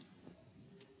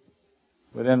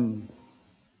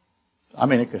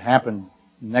it could happen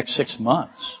in the next 6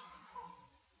 months.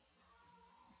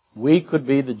 We could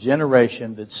be the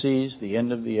generation that sees the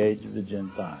end of the age of the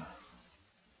Gentiles.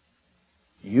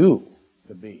 You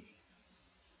could be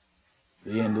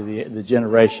the end of the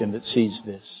generation that sees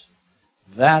this.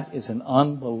 That is an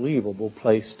unbelievable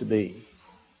place to be.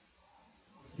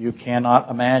 You cannot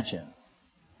imagine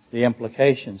the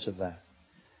implications of that.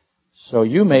 So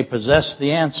you may possess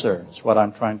the answer, is what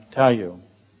I'm trying to tell you.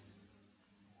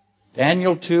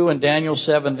 Daniel 2 and Daniel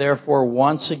 7, therefore,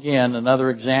 once again, another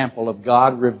example of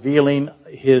God revealing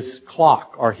His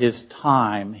clock or His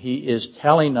time. He is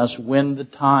telling us when the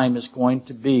time is going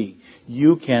to be.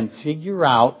 You can figure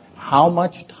out how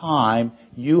much time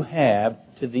you have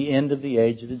to the end of the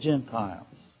age of the Gentiles.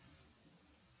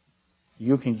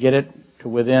 You can get it to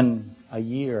within a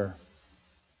year.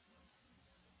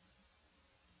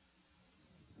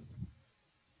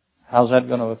 How's that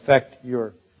going to affect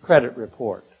your credit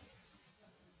report?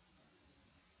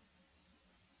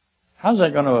 How's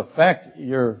that going to affect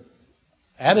your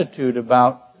attitude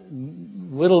about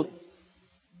little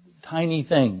tiny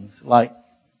things like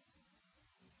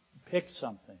pick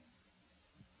something?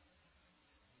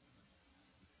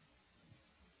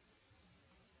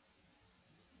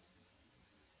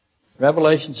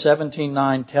 Revelation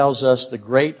 17:9 tells us the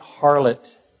great harlot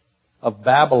of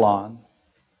Babylon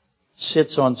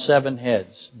sits on 7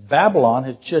 heads. Babylon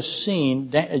has just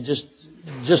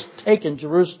taken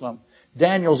Jerusalem.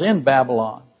 Daniel's in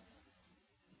Babylon.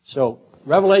 So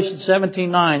Revelation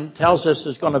 17:9 tells us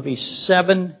there's going to be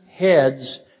 7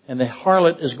 heads, and the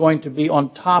harlot is going to be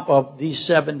on top of these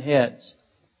 7 heads.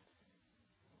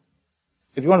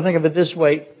 If you want to think of it this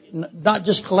way, not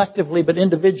just collectively, but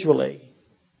individually.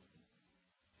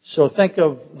 So think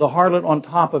of the harlot on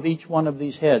top of each one of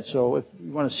these heads. So if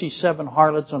you want to see 7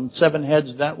 harlots on 7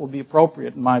 heads, that will be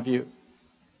appropriate in my view.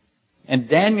 And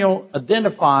Daniel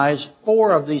identifies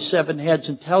 4 of these 7 heads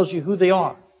and tells you who they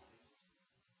are.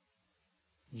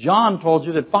 John told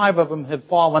you that 5 of them have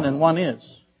fallen and 1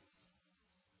 is.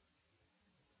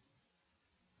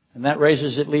 And that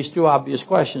raises at least 2 obvious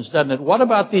questions, doesn't it? What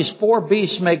about these 4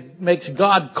 beasts makes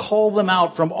God call them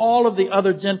out from all of the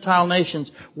other Gentile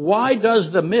nations? Why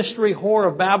does the mystery whore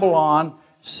of Babylon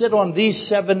sit on these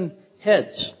 7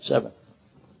 heads? 7.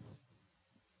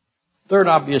 Third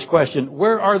obvious question,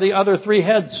 where are the other 3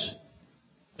 heads?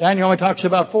 Daniel only talks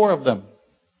about 4 of them.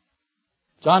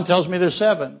 John tells me there's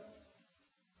 7.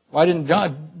 Why didn't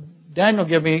Daniel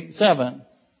give me 7?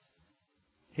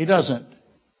 He doesn't.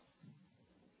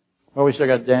 Well, we still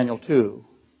got Daniel 2.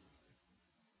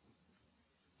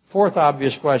 Fourth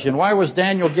obvious question, why was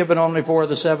Daniel given only 4 of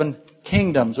the 7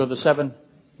 kingdoms or the 7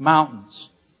 mountains?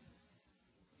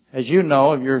 As you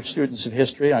know, if you're students of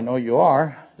history, I know you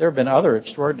are, there have been other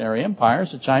extraordinary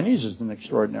empires. The Chinese is an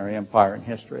extraordinary empire in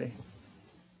history.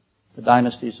 The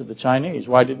dynasties of the Chinese.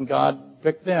 Why didn't God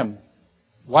pick them?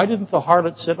 Why didn't the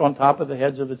harlot sit on top of the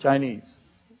heads of the Chinese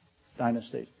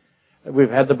dynasties? We've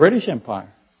had the British Empire.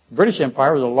 The British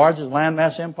Empire was the largest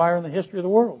landmass empire in the history of the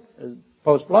world,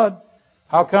 post-flood.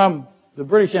 How come the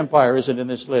British Empire isn't in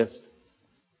this list?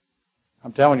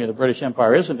 I'm telling you, the British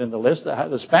Empire isn't in the list.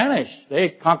 The Spanish, they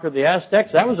conquered the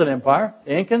Aztecs. That was an empire.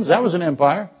 The Incans, that was an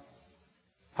empire.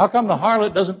 How come the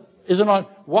harlot isn't on?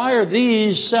 Why are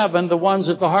these 7 the ones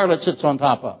that the harlot sits on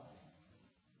top of?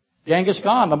 Genghis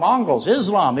Khan, the Mongols,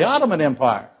 Islam, the Ottoman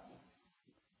Empire.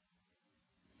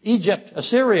 Egypt,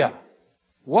 Assyria.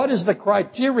 What is the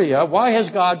criteria? Why has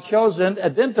God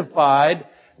identified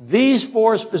these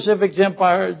four specific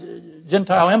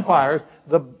Gentile empires,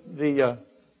 the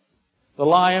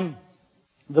lion,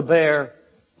 the bear,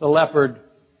 the leopard,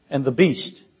 and the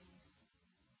beast?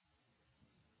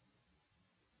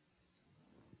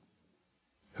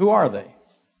 Who are they?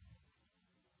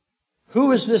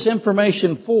 Who is this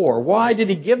information for? Why did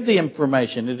he give the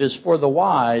information? It is for the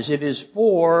wise. It is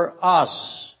for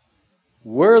us.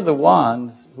 We're the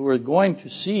ones who are going to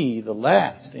see the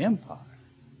last empire.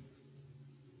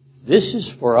 This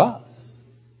is for us.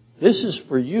 This is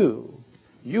for you.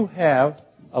 You have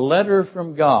a letter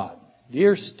from God.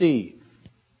 Dear Steve,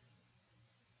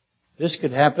 this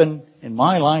could happen in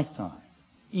my lifetime.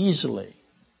 Easily.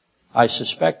 I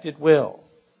suspect it will.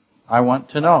 I want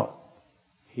to know.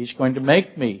 He's going to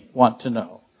make me want to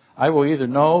know. I will either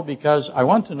know because I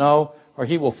want to know, or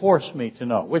he will force me to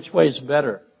know. Which way is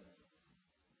better?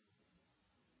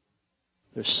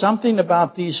 There's something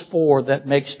about these four that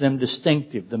makes them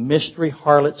distinctive. The mystery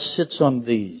harlot sits on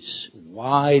these.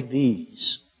 Why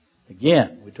these?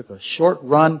 Again, we took a short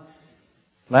run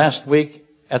last week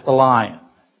at the lion.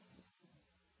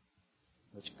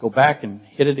 Let's go back and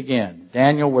hit it again.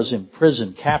 Daniel was in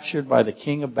prison, captured by the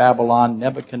king of Babylon,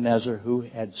 Nebuchadnezzar, who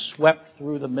had swept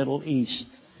through the Middle East.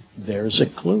 There's a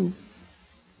clue.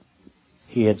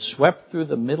 He had swept through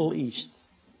the Middle East,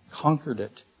 conquered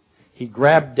it. He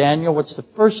grabbed Daniel. What's the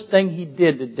first thing he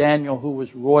did to Daniel, who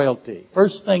was royalty?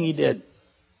 First thing he did,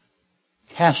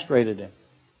 castrated him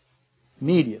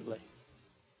immediately.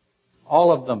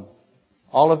 All of them.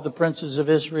 All of the princes of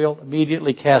Israel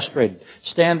immediately castrated.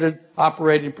 Standard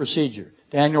operating procedure.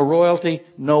 Daniel royalty,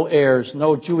 no heirs,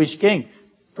 no Jewish king.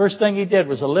 First thing he did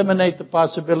was eliminate the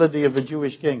possibility of a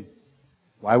Jewish king.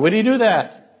 Why would he do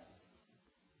that?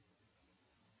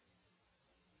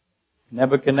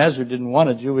 Nebuchadnezzar didn't want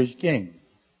a Jewish king.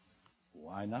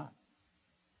 Why not?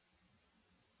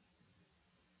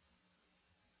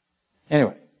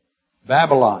 Anyway,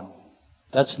 Babylon,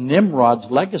 that's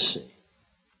Nimrod's legacy,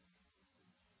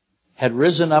 had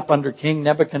risen up under King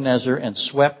Nebuchadnezzar and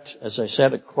swept, as I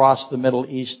said, across the Middle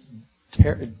East,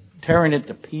 tearing it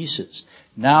to pieces.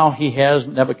 Now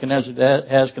Nebuchadnezzar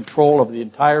has control of the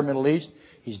entire Middle East.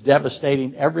 He's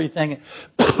devastating everything,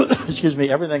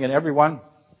 everything and everyone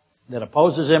that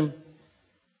opposes him.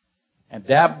 And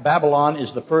Babylon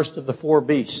is the first of the four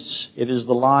beasts. It is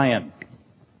the lion.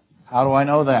 How do I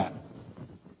know that?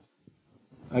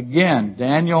 Again,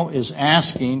 Daniel is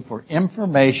asking for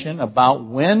information about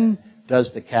when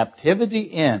does the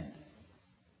captivity end.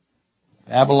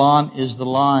 Babylon is the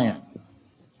lion.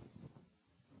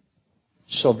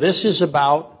 So this is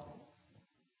about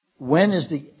when is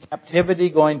the captivity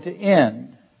going to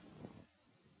end.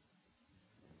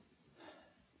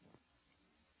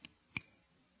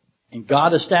 And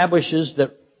God establishes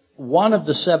that one of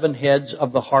the seven heads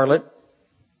of the harlot,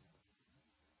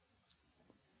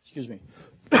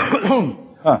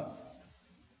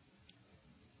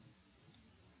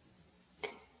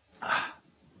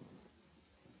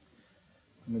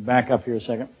 Let me back up here a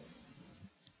second.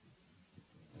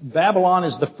 Babylon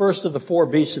is the first of the four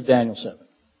beasts of Daniel 7.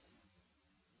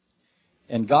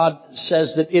 And God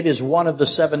says that it is one of the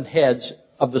seven heads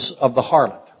of the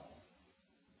harlot,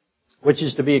 which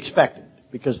is to be expected,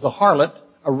 because the harlot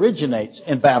originates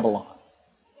in Babylon.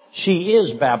 She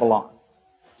is Babylon.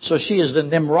 So she is the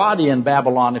Nimrodian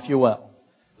Babylon, if you will.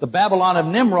 The Babylon of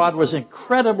Nimrod was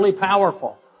incredibly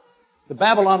powerful. The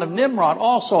Babylon of Nimrod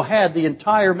also had the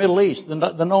entire Middle East,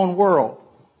 the known world.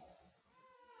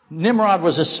 Nimrod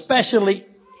was especially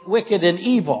wicked and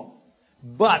evil.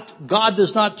 But God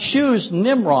does not choose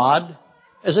Nimrod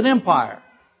as an empire.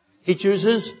 He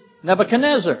chooses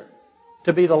Nebuchadnezzar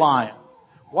to be the lion.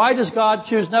 Why does God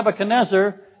choose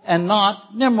Nebuchadnezzar and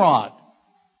not Nimrod?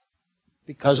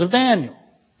 Because of Daniel.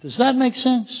 Does that make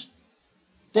sense?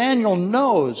 Daniel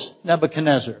knows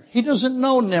Nebuchadnezzar. He doesn't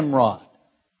know Nimrod.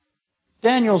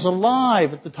 Daniel's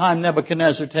alive at the time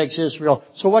Nebuchadnezzar takes Israel.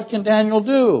 So what can Daniel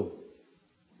do?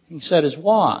 He can set his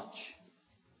watch.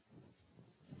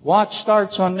 Watch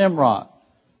starts on Nimrod.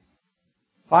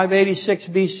 586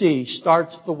 BC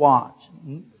starts the watch.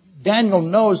 Daniel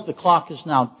knows the clock is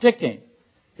now ticking.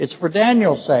 It's for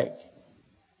Daniel's sake.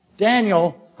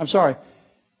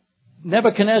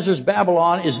 Nebuchadnezzar's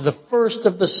Babylon is the first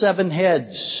of the seven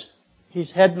heads.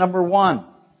 He's head number one.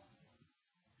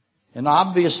 And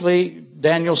obviously,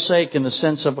 Daniel's sake in the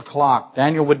sense of a clock.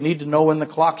 Daniel would need to know when the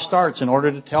clock starts in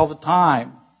order to tell the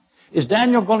time. Is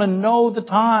Daniel going to know the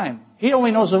time? He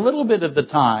only knows a little bit of the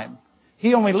time.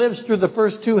 He only lives through the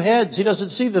first two heads. He doesn't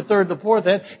see the third, the fourth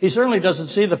head. He certainly doesn't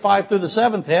see the 5th through the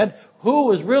 7th head.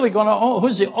 Who's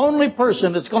the only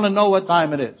person that's going to know what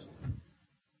time it is?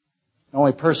 The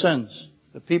only persons.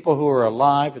 The people who are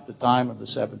alive at the time of the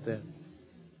 7th head.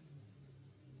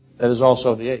 That is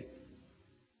also the 8th.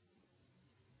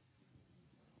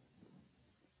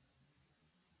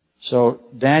 So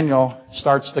Daniel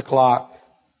starts the clock.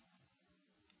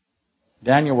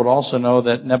 Daniel would also know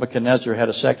that Nebuchadnezzar had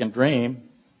a second dream,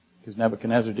 because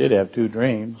Nebuchadnezzar did have 2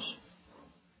 dreams.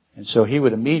 And so he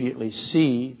would immediately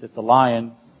see that the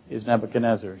lion is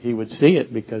Nebuchadnezzar. He would see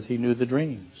it because he knew the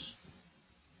dreams.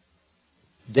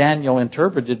 Daniel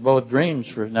interpreted both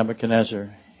dreams for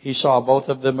Nebuchadnezzar. He saw both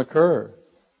of them occur.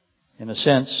 In a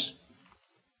sense,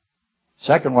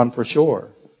 second one for sure.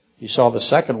 He saw the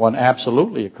second one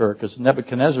absolutely occur because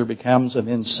Nebuchadnezzar becomes an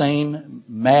insane,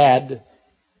 mad,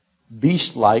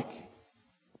 beast-like,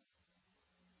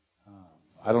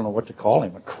 I don't know what to call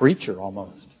him, a creature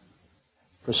almost,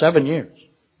 for 7 years.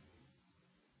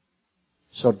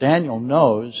 So Daniel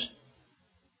knows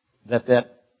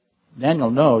Daniel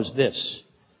knows this.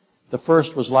 The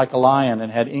first was like a lion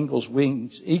and had eagle's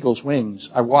wings.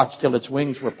 I watched till its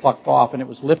wings were plucked off, and it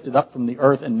was lifted up from the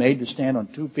earth and made to stand on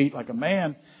 2 feet like a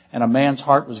man, and a man's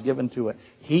heart was given to it.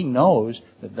 He knows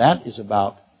that is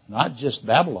about not just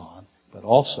Babylon, but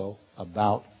also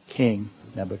about King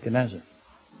Nebuchadnezzar.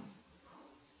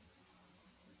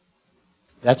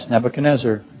 That's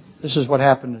Nebuchadnezzar. This is what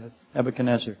happened to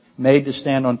Nebuchadnezzar. Made to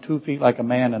stand on 2 feet like a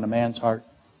man, and a man's heart.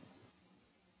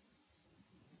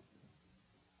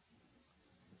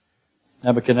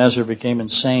 Nebuchadnezzar became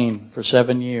insane for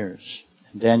 7 years.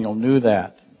 And Daniel knew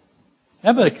that.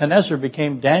 Nebuchadnezzar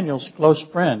became Daniel's close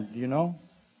friend, do you know?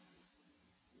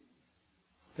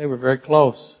 They were very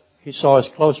close. He saw his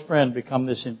close friend become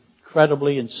this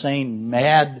incredibly insane,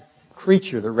 mad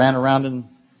creature that ran around and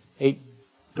ate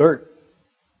dirt.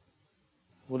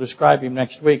 We'll describe him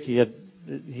next week. He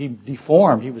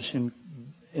deformed. He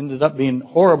ended up being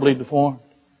horribly deformed.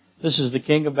 This is the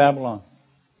king of Babylon.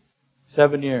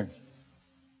 7 years.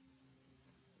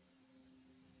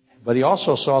 But he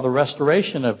also saw the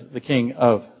restoration of the king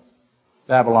of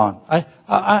Babylon.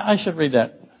 I should read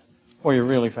that for you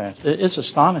really fast. It's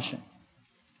astonishing.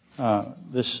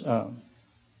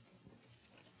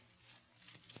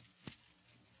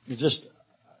 Just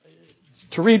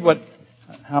to read what.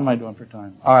 How am I doing for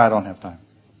time? Oh, I don't have time.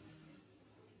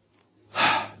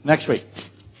 Next week.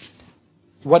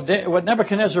 What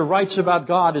Nebuchadnezzar writes about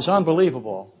God is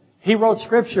unbelievable. He wrote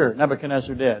Scripture,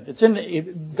 Nebuchadnezzar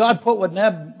did. God put what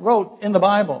Neb wrote in the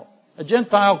Bible. A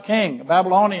Gentile king, a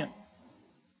Babylonian.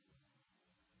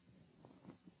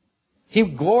 He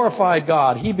glorified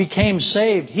God. He became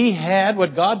saved. He had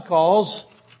what God calls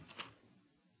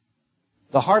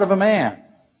the heart of a man.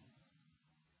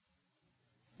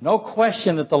 No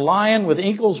question that the lion with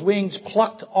eagle's wings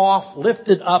plucked off,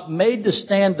 lifted up, made to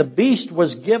stand, the beast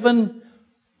was given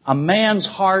a man's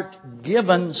heart,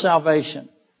 given salvation.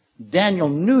 Daniel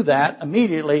knew that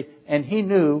immediately, and he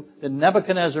knew that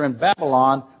Nebuchadnezzar and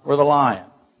Babylon were the lion.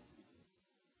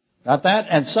 Got that?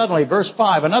 And suddenly, verse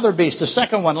 5, another beast, the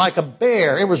second one, like a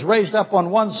bear. It was raised up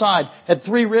on one side, had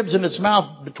 3 ribs in its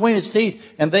mouth between its teeth,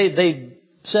 and they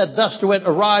said thus to it,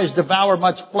 arise, devour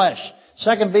much flesh.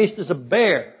 Second beast is a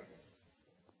bear.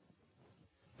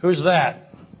 Who's that?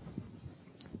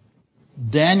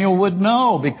 Daniel would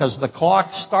know because the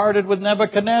clock started with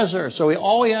Nebuchadnezzar. So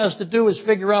all he has to do is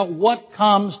figure out what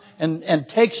comes and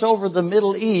takes over the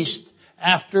Middle East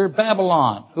after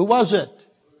Babylon. Who was it?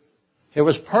 It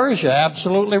was Persia,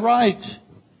 absolutely right.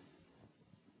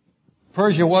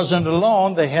 Persia wasn't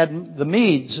alone. They had the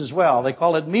Medes as well. They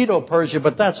call it Medo-Persia,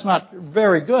 but that's not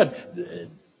very good.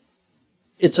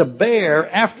 It's a bear.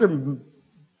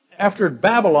 After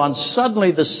Babylon,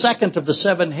 suddenly the second of the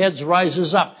 7 heads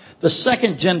rises up. The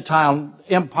second Gentile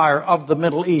empire of the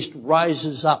Middle East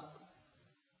rises up.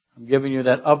 I'm giving you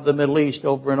that of the Middle East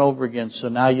over and over again, so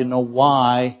now you know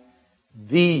why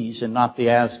these and not the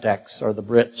Aztecs or the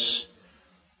Brits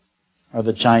or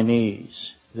the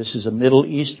Chinese. This is a Middle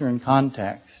Eastern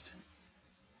context.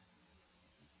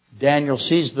 Daniel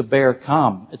sees the bear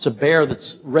come. It's a bear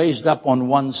that's raised up on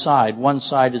one side. One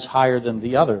side is higher than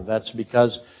the other. That's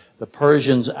because the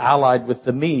Persians allied with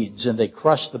the Medes and they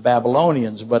crushed the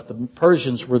Babylonians, but the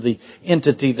Persians were the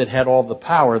entity that had all the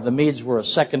power. The Medes were a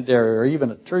secondary or even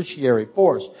a tertiary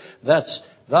force. Thus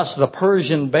the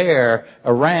Persian bear,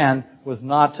 Iran, was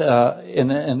not in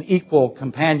an equal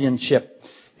companionship.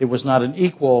 It was not an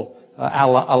equal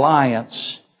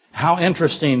alliance. How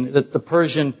interesting that the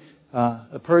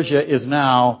Persia is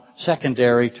now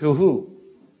secondary to who?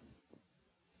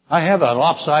 I have a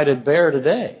lopsided bear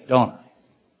today, don't I?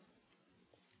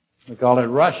 We call it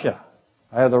Russia.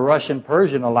 I have the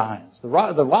Russian-Persian alliance. The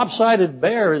lopsided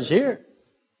bear is here.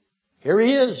 Here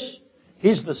he is.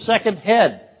 He's the second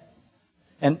head.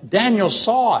 And Daniel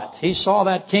saw it. He saw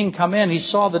that king come in. He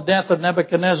saw the death of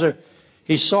Nebuchadnezzar.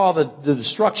 He saw the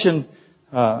destruction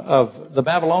of the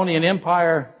Babylonian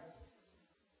Empire.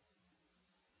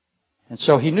 And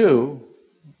so he knew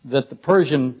that the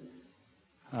Persian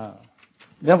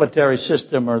military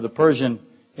system, or the Persian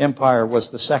Empire, was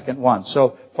the second one.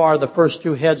 So far, the first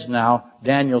two heads now,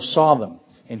 Daniel saw them,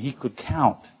 and he could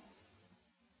count.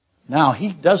 Now,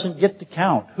 he doesn't get to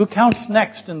count. Who counts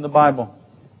next in the Bible?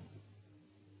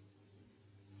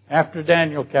 After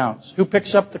Daniel counts. Who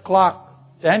picks up the clock?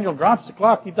 Daniel drops the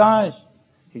clock, he dies.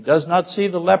 He does not see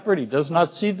the leopard, he does not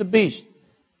see the beast.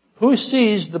 Who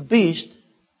sees the beast,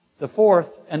 the fourth,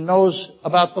 and knows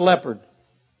about the leopard?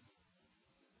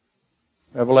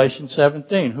 Revelation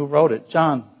 17. Who wrote it?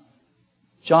 John.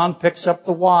 John picks up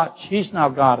the watch. He's now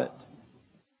got it.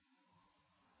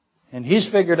 And he's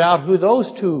figured out who those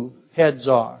two heads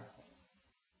are.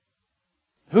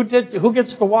 Who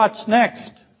gets the watch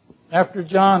next after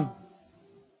John?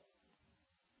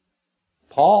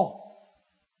 Paul.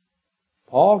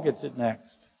 Paul gets it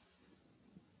next.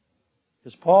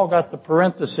 Because Paul got the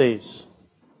parentheses.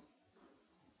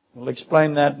 We'll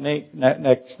explain that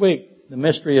next week. The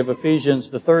mystery of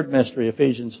Ephesians, the third mystery,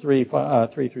 Ephesians 3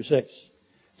 through 6.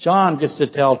 John gets to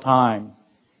tell time.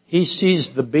 He sees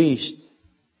the beast.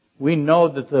 We know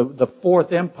that the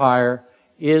fourth empire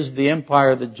is the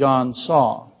empire that John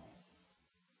saw.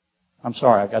 I'm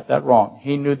sorry, I got that wrong.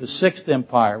 He knew the sixth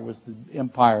empire was the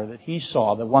empire that he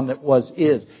saw, the one that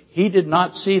is. He did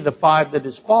not see the five that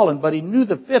has fallen, but he knew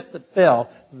the fifth that fell,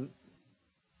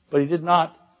 but he did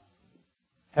not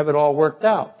have it all worked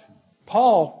out.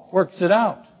 Paul works it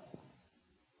out.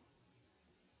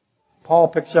 Paul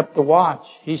picks up the watch.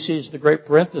 He sees the great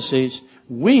parentheses.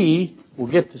 We will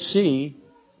get to see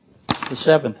the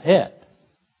seventh head.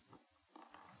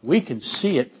 We can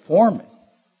see it forming,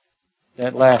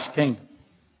 that last kingdom.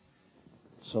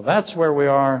 So that's where we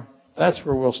are. That's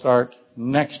where we'll start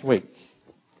next week.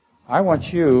 I want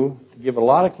you to give a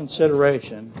lot of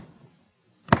consideration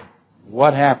to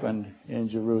what happened in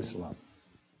Jerusalem.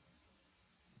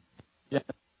 Yes.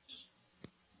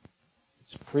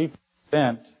 It's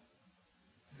pre-event.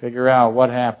 Figure out what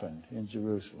happened in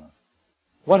Jerusalem.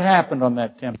 What happened on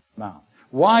that Temple Mount?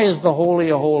 Why is the Holy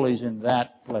of Holies in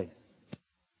that place?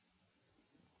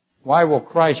 Why will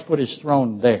Christ put His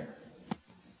throne there?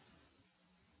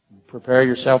 Prepare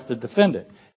yourself to defend it.